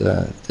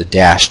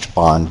dashed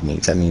bond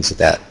means. That means that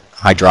that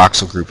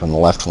hydroxyl group on the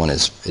left one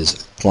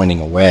is pointing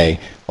away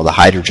while the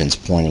hydrogen's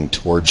pointing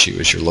towards you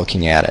as you're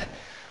looking at it.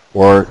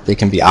 Or they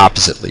can be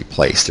oppositely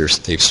placed.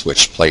 They've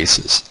switched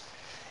places.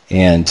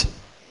 And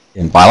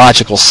in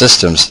biological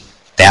systems,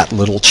 that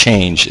little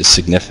change is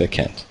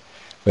significant.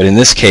 But in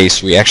this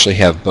case, we actually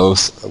have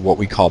both, what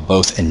we call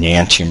both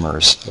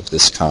enantiomers of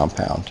this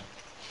compound.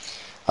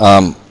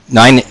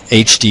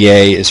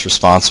 9-HDA is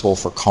responsible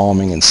for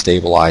calming and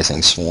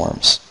stabilizing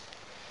swarms.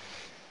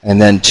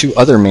 And then two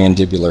other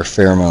mandibular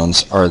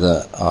pheromones are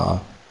the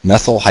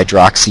methyl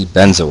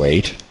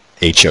hydroxybenzoate,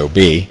 HOB.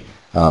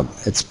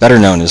 It's better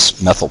known as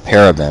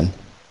methylparaben,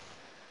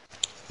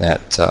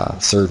 that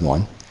third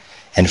one,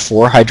 and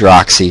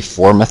 4-hydroxy,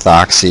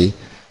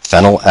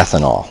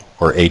 4-methoxy-phenylethanol,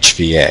 or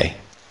HVA.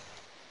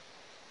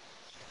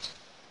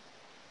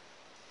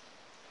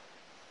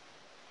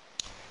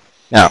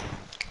 Now,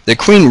 the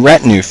queen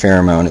retinue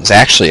pheromone is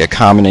actually a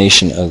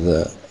combination of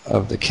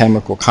the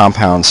chemical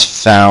compounds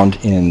found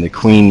in the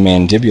queen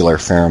mandibular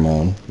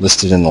pheromone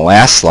listed in the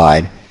last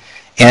slide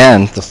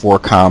and the 4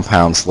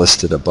 compounds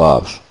listed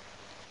above.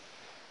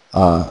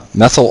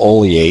 Methyl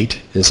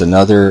oleate is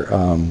another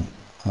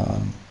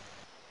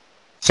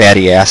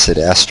fatty acid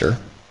ester.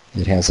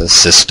 It has a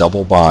cis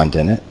double bond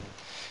in it.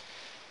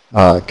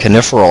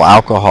 Coniferyl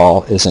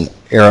alcohol is an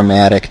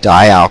aromatic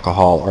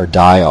dialcohol or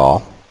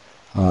diol.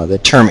 The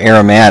term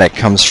aromatic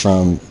comes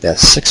from that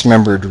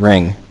 6-membered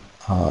ring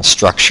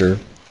structure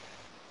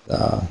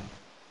that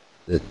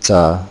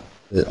the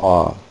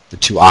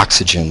 2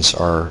 oxygens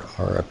are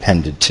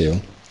appended to.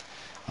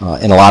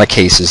 In a lot of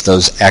cases,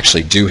 those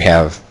actually do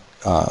have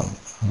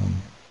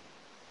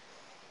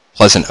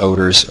pleasant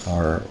odors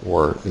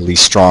or at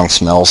least strong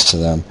smells to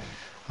them.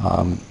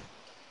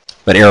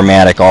 But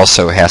aromatic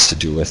also has to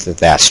do with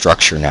that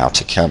structure now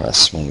to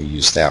chemists when we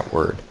use that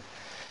word.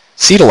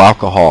 Cetyl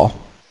alcohol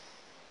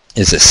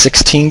is a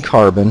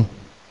 16-carbon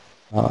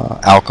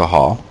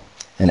alcohol,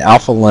 and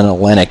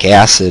alpha-linolenic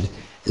acid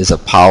is a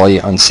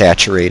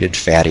polyunsaturated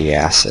fatty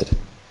acid.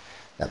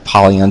 That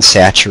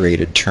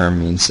polyunsaturated term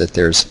means that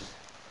there's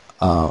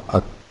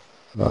a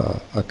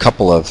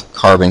couple of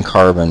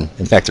carbon-carbon,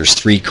 in fact there's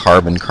 3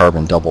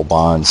 carbon-carbon double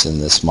bonds in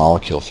this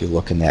molecule if you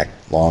look in that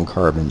long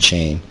carbon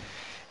chain,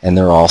 and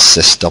they're all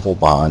cis double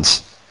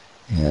bonds.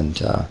 And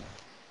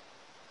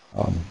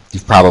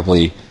you've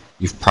probably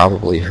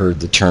heard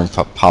the term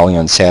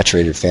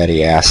polyunsaturated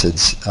fatty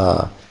acids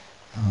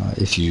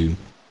if you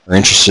are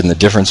interested in the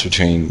difference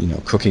between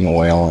cooking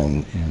oil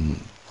and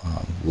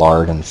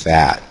lard and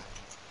fat.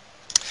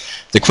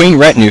 The queen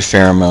retinue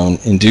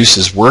pheromone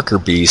induces worker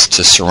bees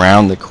to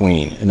surround the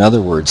queen, in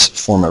other words,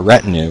 form a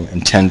retinue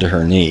and tend to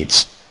her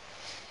needs.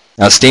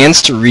 Now it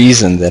stands to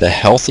reason that a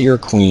healthier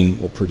queen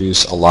will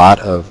produce a lot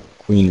of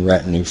queen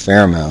retinue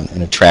pheromone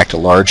and attract a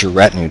larger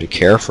retinue to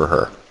care for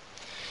her.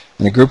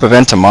 And a group of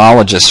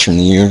entomologists from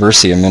the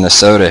University of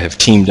Minnesota have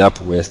teamed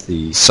up with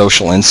the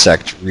Social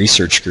Insect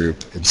Research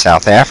Group in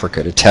South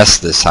Africa to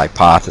test this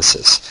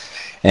hypothesis.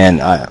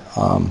 And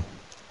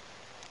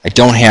I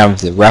don't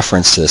have the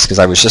reference to this because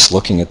I was just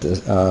looking at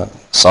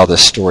saw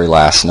this story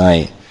last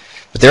night.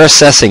 But they're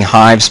assessing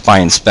hives by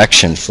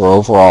inspection for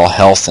overall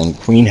health and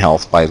queen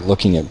health by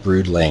looking at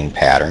brood laying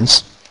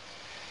patterns.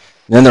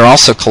 And then they're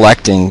also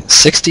collecting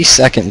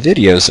 60-second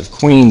videos of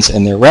queens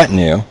and their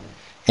retinue,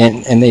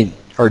 and they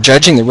are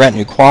judging the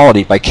retinue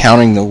quality by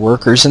counting the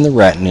workers in the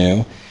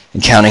retinue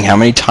and counting how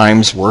many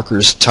times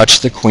workers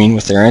touch the queen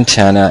with their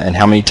antenna and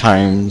how many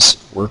times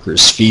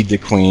workers feed the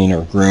queen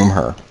or groom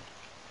her.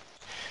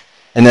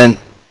 And then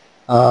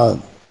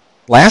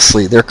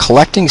lastly, they're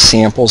collecting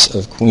samples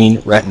of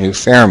queen retinue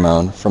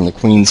pheromone from the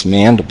queen's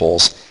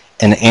mandibles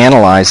and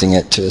analyzing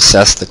it to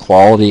assess the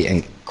quality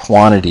and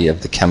quantity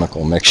of the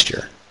chemical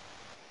mixture.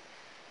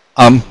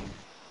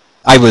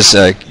 I was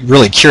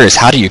really curious,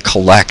 how do you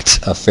collect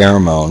a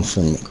pheromone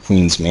from the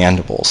queen's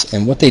mandibles?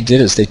 And what they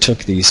did is they took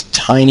these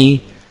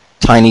tiny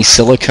tiny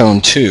silicone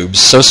tubes,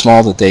 so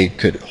small that they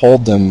could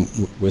hold them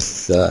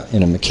with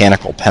in a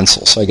mechanical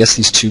pencil. So I guess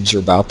these tubes are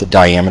about the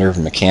diameter of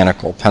a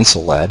mechanical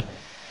pencil lead,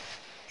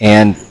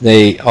 and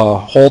they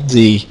hold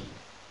the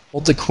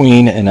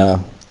queen in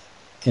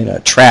a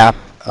trap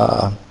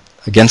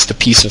against a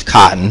piece of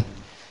cotton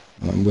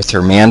with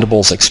her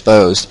mandibles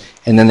exposed,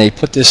 and then they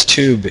put this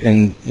tube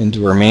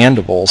into her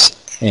mandibles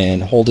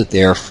and hold it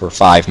there for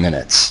 5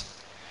 minutes.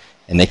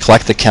 And they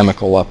collect the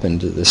chemical up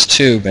into this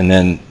tube, and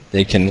then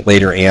they can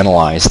later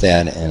analyze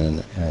that in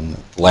the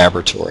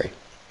laboratory.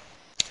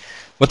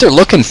 What they're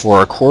looking for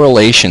are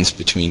correlations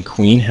between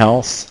queen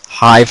health,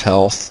 hive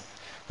health,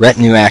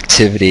 retinue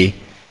activity,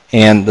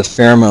 and the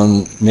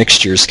pheromone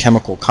mixture's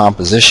chemical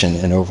composition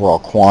and overall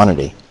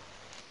quantity.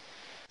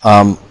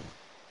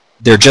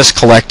 They're just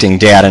collecting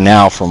data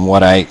now from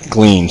what I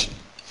gleaned,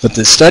 but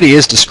the study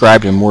is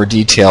described in more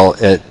detail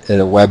at a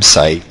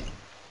website.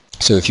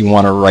 So if you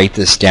want to write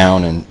this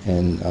down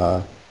and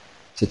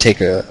to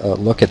take a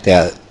look at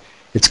that,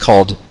 it's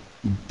called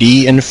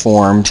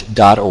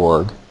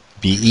beeinformed.org,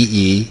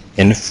 B-E-E,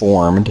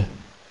 informed,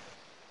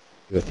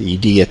 with the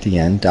ED at the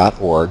end,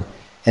 .org,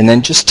 and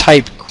then just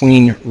type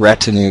queen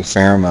retinue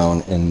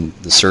pheromone in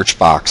the search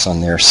box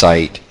on their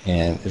site,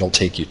 and it'll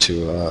take you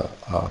to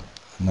a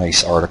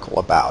nice article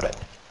about it.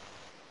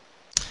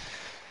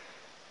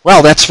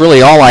 Well, that's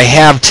really all I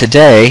have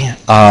today.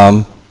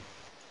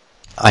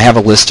 I have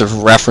a list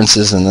of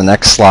references in the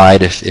next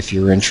slide if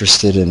you're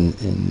interested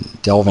in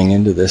delving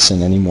into this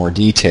in any more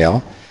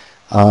detail.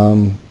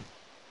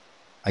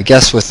 I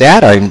guess with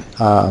that, I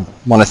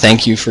want to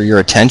thank you for your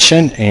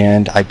attention,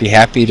 and I'd be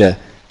happy to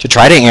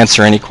try to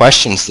answer any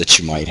questions that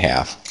you might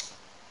have.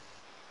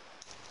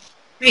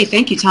 Great,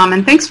 thank you, Tom,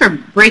 and thanks for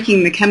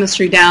breaking the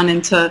chemistry down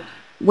into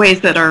ways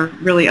that are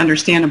really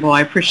understandable.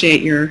 I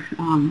appreciate your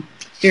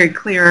very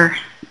clear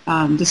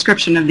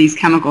description of these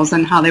chemicals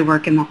and how they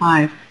work in the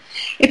hive.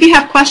 If you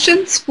have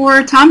questions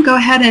for Tom, go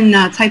ahead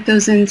and type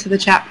those into the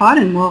chat pod,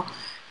 and we'll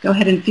go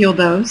ahead and field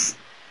those.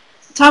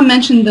 Tom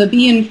mentioned the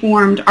Be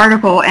Informed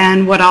article,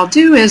 and what I'll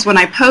do is when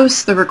I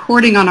post the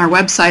recording on our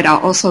website, I'll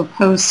also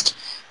post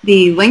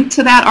the link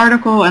to that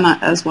article and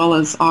as well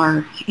as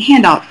our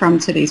handout from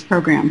today's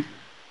program.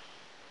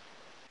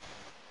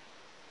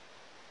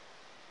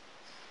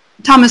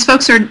 Tom, as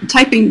folks are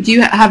typing, do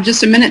you have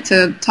just a minute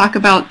to talk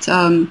about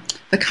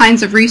the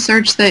kinds of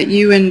research that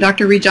you and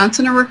Dr. Reed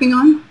Johnson are working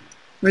on?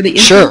 Or the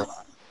Sure.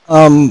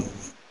 You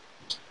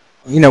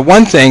know,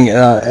 one thing,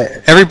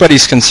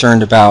 everybody's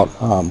concerned about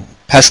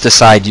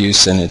pesticide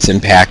use and its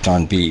impact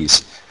on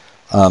bees,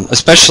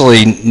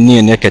 especially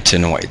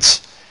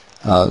neonicotinoids.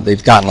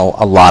 They've gotten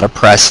a lot of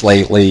press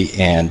lately,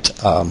 and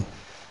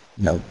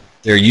you know,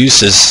 their use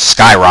has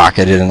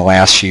skyrocketed in the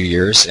last few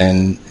years,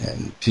 and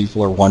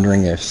people are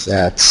wondering if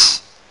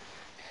that's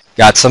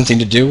got something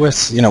to do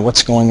with, you know,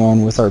 what's going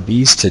on with our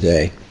bees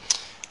today.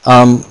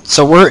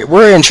 So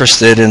we're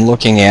interested in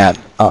looking at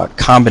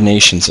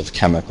combinations of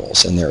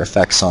chemicals and their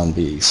effects on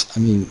bees. I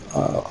mean,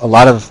 a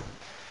lot of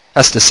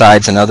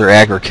pesticides and other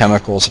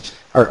agrochemicals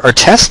are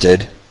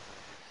tested,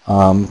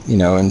 you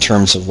know, in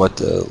terms of what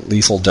the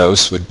lethal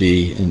dose would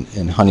be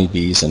in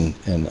honeybees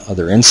and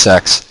other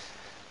insects.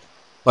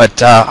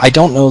 But I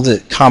don't know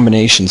that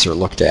combinations are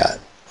looked at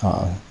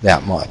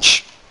that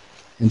much.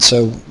 And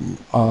so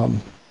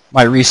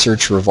my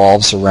research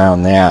revolves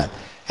around that.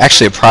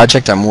 Actually, a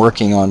project I'm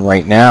working on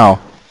right now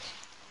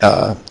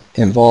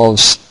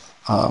involves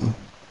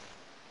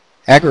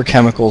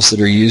agrochemicals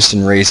that are used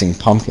in raising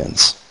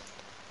pumpkins.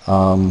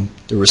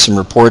 There were some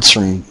reports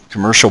from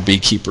commercial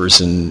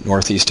beekeepers in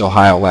Northeast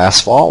Ohio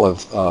last fall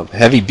of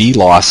heavy bee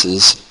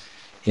losses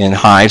in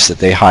hives that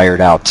they hired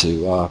out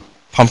to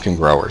pumpkin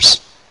growers.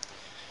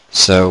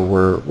 So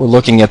we're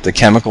looking at the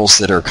chemicals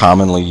that are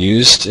commonly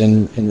used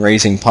in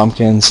raising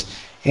pumpkins,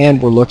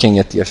 and we're looking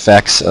at the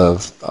effects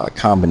of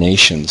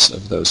combinations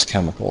of those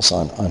chemicals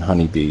on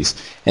honeybees.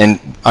 And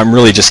I'm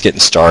really just getting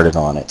started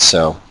on it,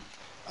 so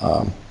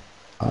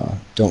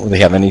don't really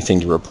have anything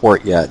to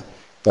report yet.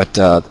 But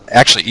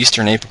actually,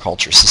 Eastern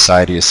Apiculture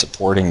Society is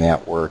supporting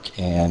that work,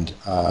 and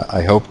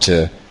I hope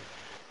to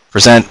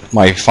present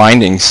my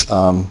findings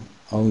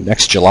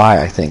next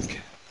July, I think.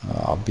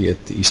 I'll be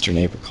at the Eastern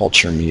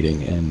Apiculture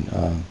meeting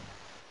and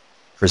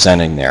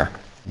presenting there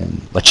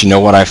and let you know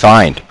what I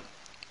find.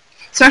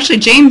 So actually,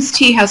 James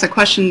T. has a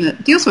question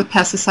that deals with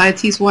pesticides.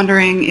 He's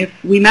wondering if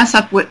we mess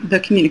up with the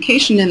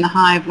communication in the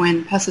hive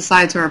when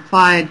pesticides are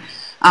applied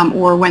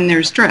or when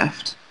there's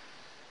drift.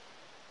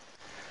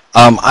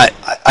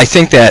 I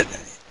think that,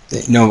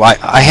 you know,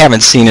 I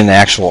haven't seen an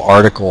actual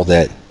article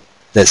that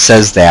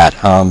says that,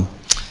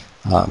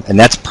 and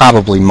that's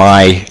probably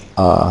my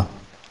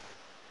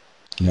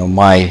you know,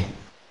 my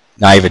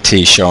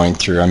naivety showing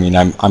through. I mean,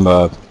 I'm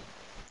a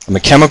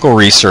chemical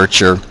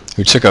researcher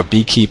who took up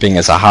beekeeping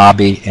as a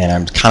hobby, and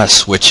I'm kind of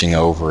switching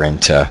over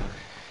into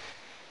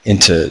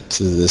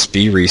this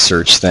bee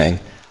research thing.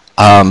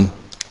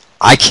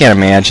 I can't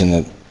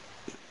imagine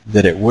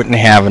that it wouldn't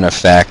have an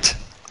effect.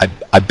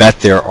 I bet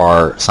there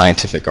are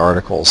scientific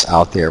articles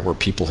out there where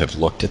people have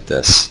looked at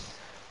this.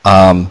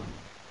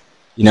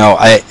 You you know,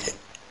 I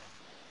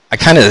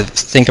kind of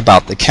think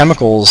about the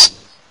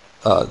chemicals,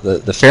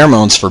 the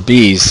pheromones for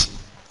bees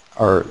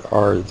are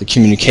the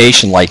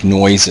communication like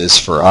noises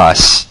for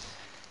us.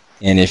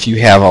 And if you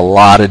have a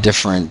lot of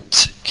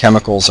different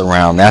chemicals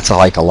around, that's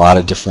like a lot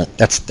of different,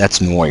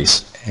 that's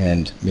noise.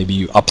 And maybe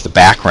you up the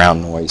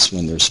background noise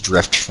when there's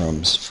drift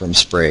from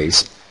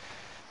sprays.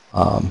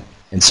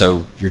 And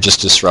so you're just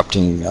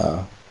disrupting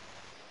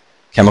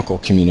chemical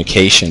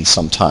communication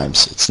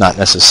sometimes. It's not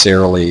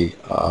necessarily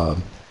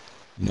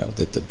you know,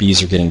 that the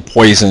bees are getting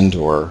poisoned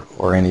or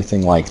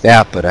anything like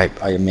that, but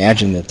I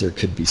imagine that there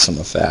could be some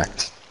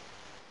effect.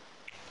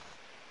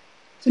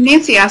 So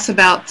Nancy asks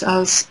about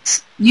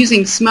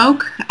using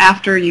smoke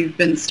after you've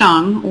been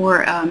stung,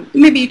 or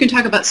maybe you can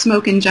talk about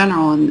smoke in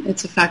general and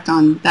its effect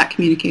on that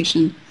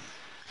communication.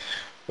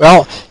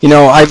 Well, you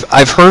know,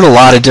 I've heard a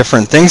lot of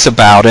different things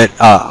about it.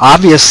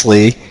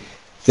 Obviously,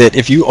 that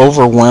if you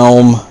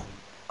overwhelm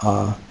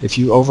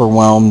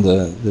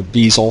the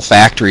bee's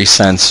olfactory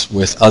sense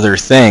with other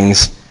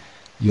things,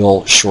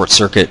 you'll short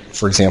circuit,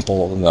 for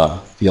example,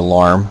 the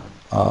alarm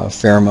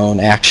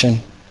pheromone action.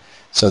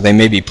 So they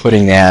may be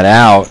putting that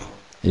out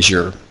as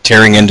you're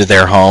tearing into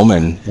their home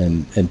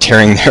and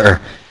tearing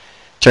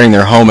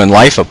their home and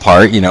life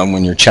apart, you know,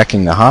 when you're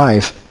checking the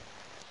hive.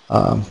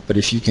 But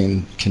if you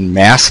can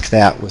mask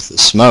that with the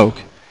smoke,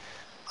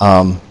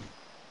 and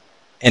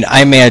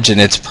I imagine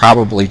it's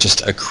probably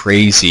just a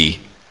crazy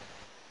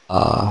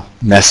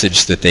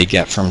message that they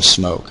get from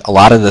smoke. A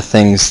lot of the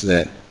things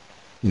that,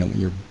 you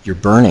know, you're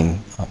burning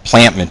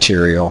plant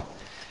material,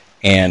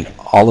 and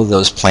all of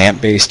those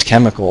plant-based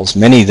chemicals,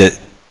 many that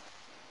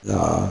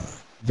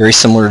very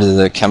similar to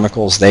the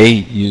chemicals they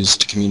use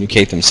to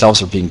communicate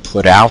themselves, are being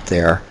put out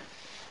there,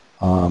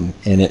 and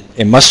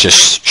it must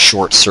just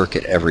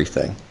short-circuit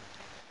everything,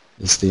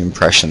 is the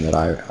impression that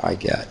I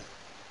get.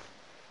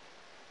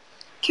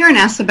 Karen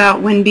asks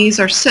about when bees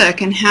are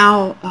sick and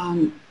how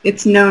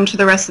it's known to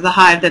the rest of the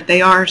hive that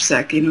they are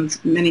sick. You know,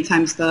 many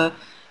times the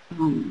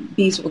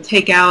bees will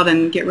take out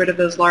and get rid of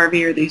those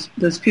larvae or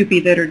those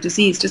pupae that are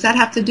diseased. Does that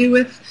have to do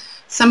with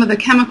some of the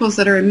chemicals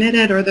that are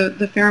emitted or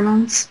the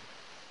pheromones?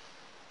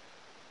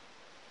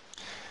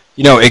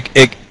 You know,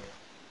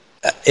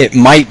 it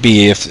might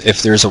be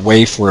if there's a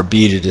way for a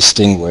bee to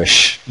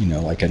distinguish, you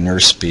know, like a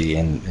nurse bee,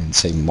 and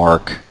say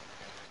mark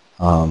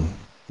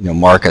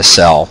a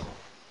cell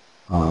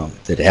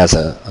that has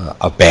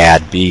a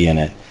bad bee in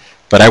it.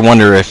 But I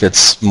wonder if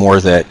it's more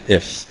that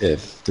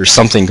if there's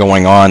something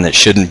going on that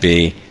shouldn't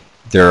be,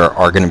 there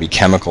are going to be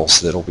chemicals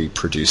that will be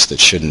produced that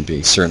shouldn't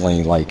be.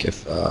 Certainly, like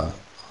if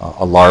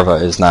a larva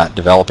is not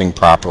developing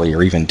properly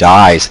or even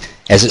dies,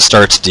 as it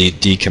starts to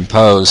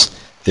decompose,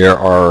 there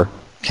are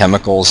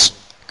chemicals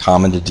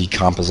common to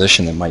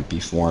decomposition that might be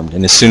formed.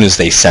 And as soon as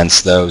they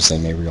sense those, they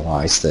may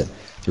realize that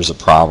there's a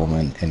problem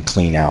and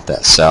clean out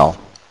that cell.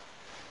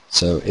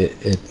 So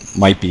it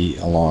might be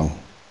along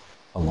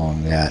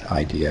that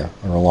idea,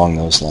 or along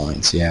those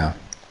lines, yeah.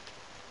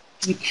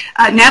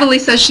 Natalie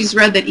says she's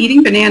read that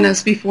eating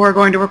bananas before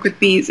going to work with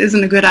bees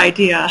isn't a good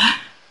idea.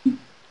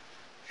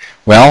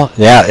 Well,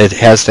 yeah, it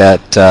has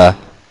that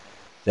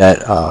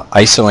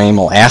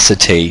isoamyl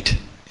acetate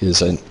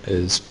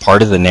is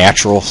part of the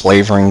natural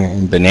flavoring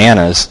in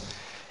bananas,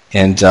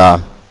 and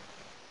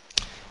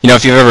you know,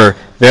 if you've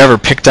ever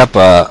picked up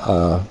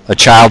a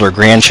child or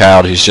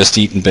grandchild who's just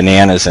eaten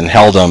bananas and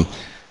held them,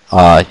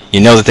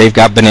 you know that they've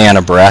got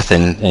banana breath,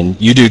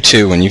 and you do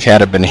too. When you've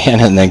had a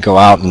banana and then go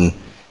out and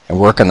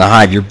work in the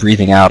hive, you're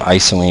breathing out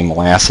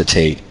isoamyl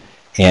acetate,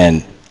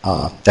 and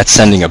that's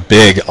sending a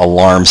big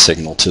alarm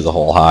signal to the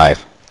whole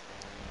hive.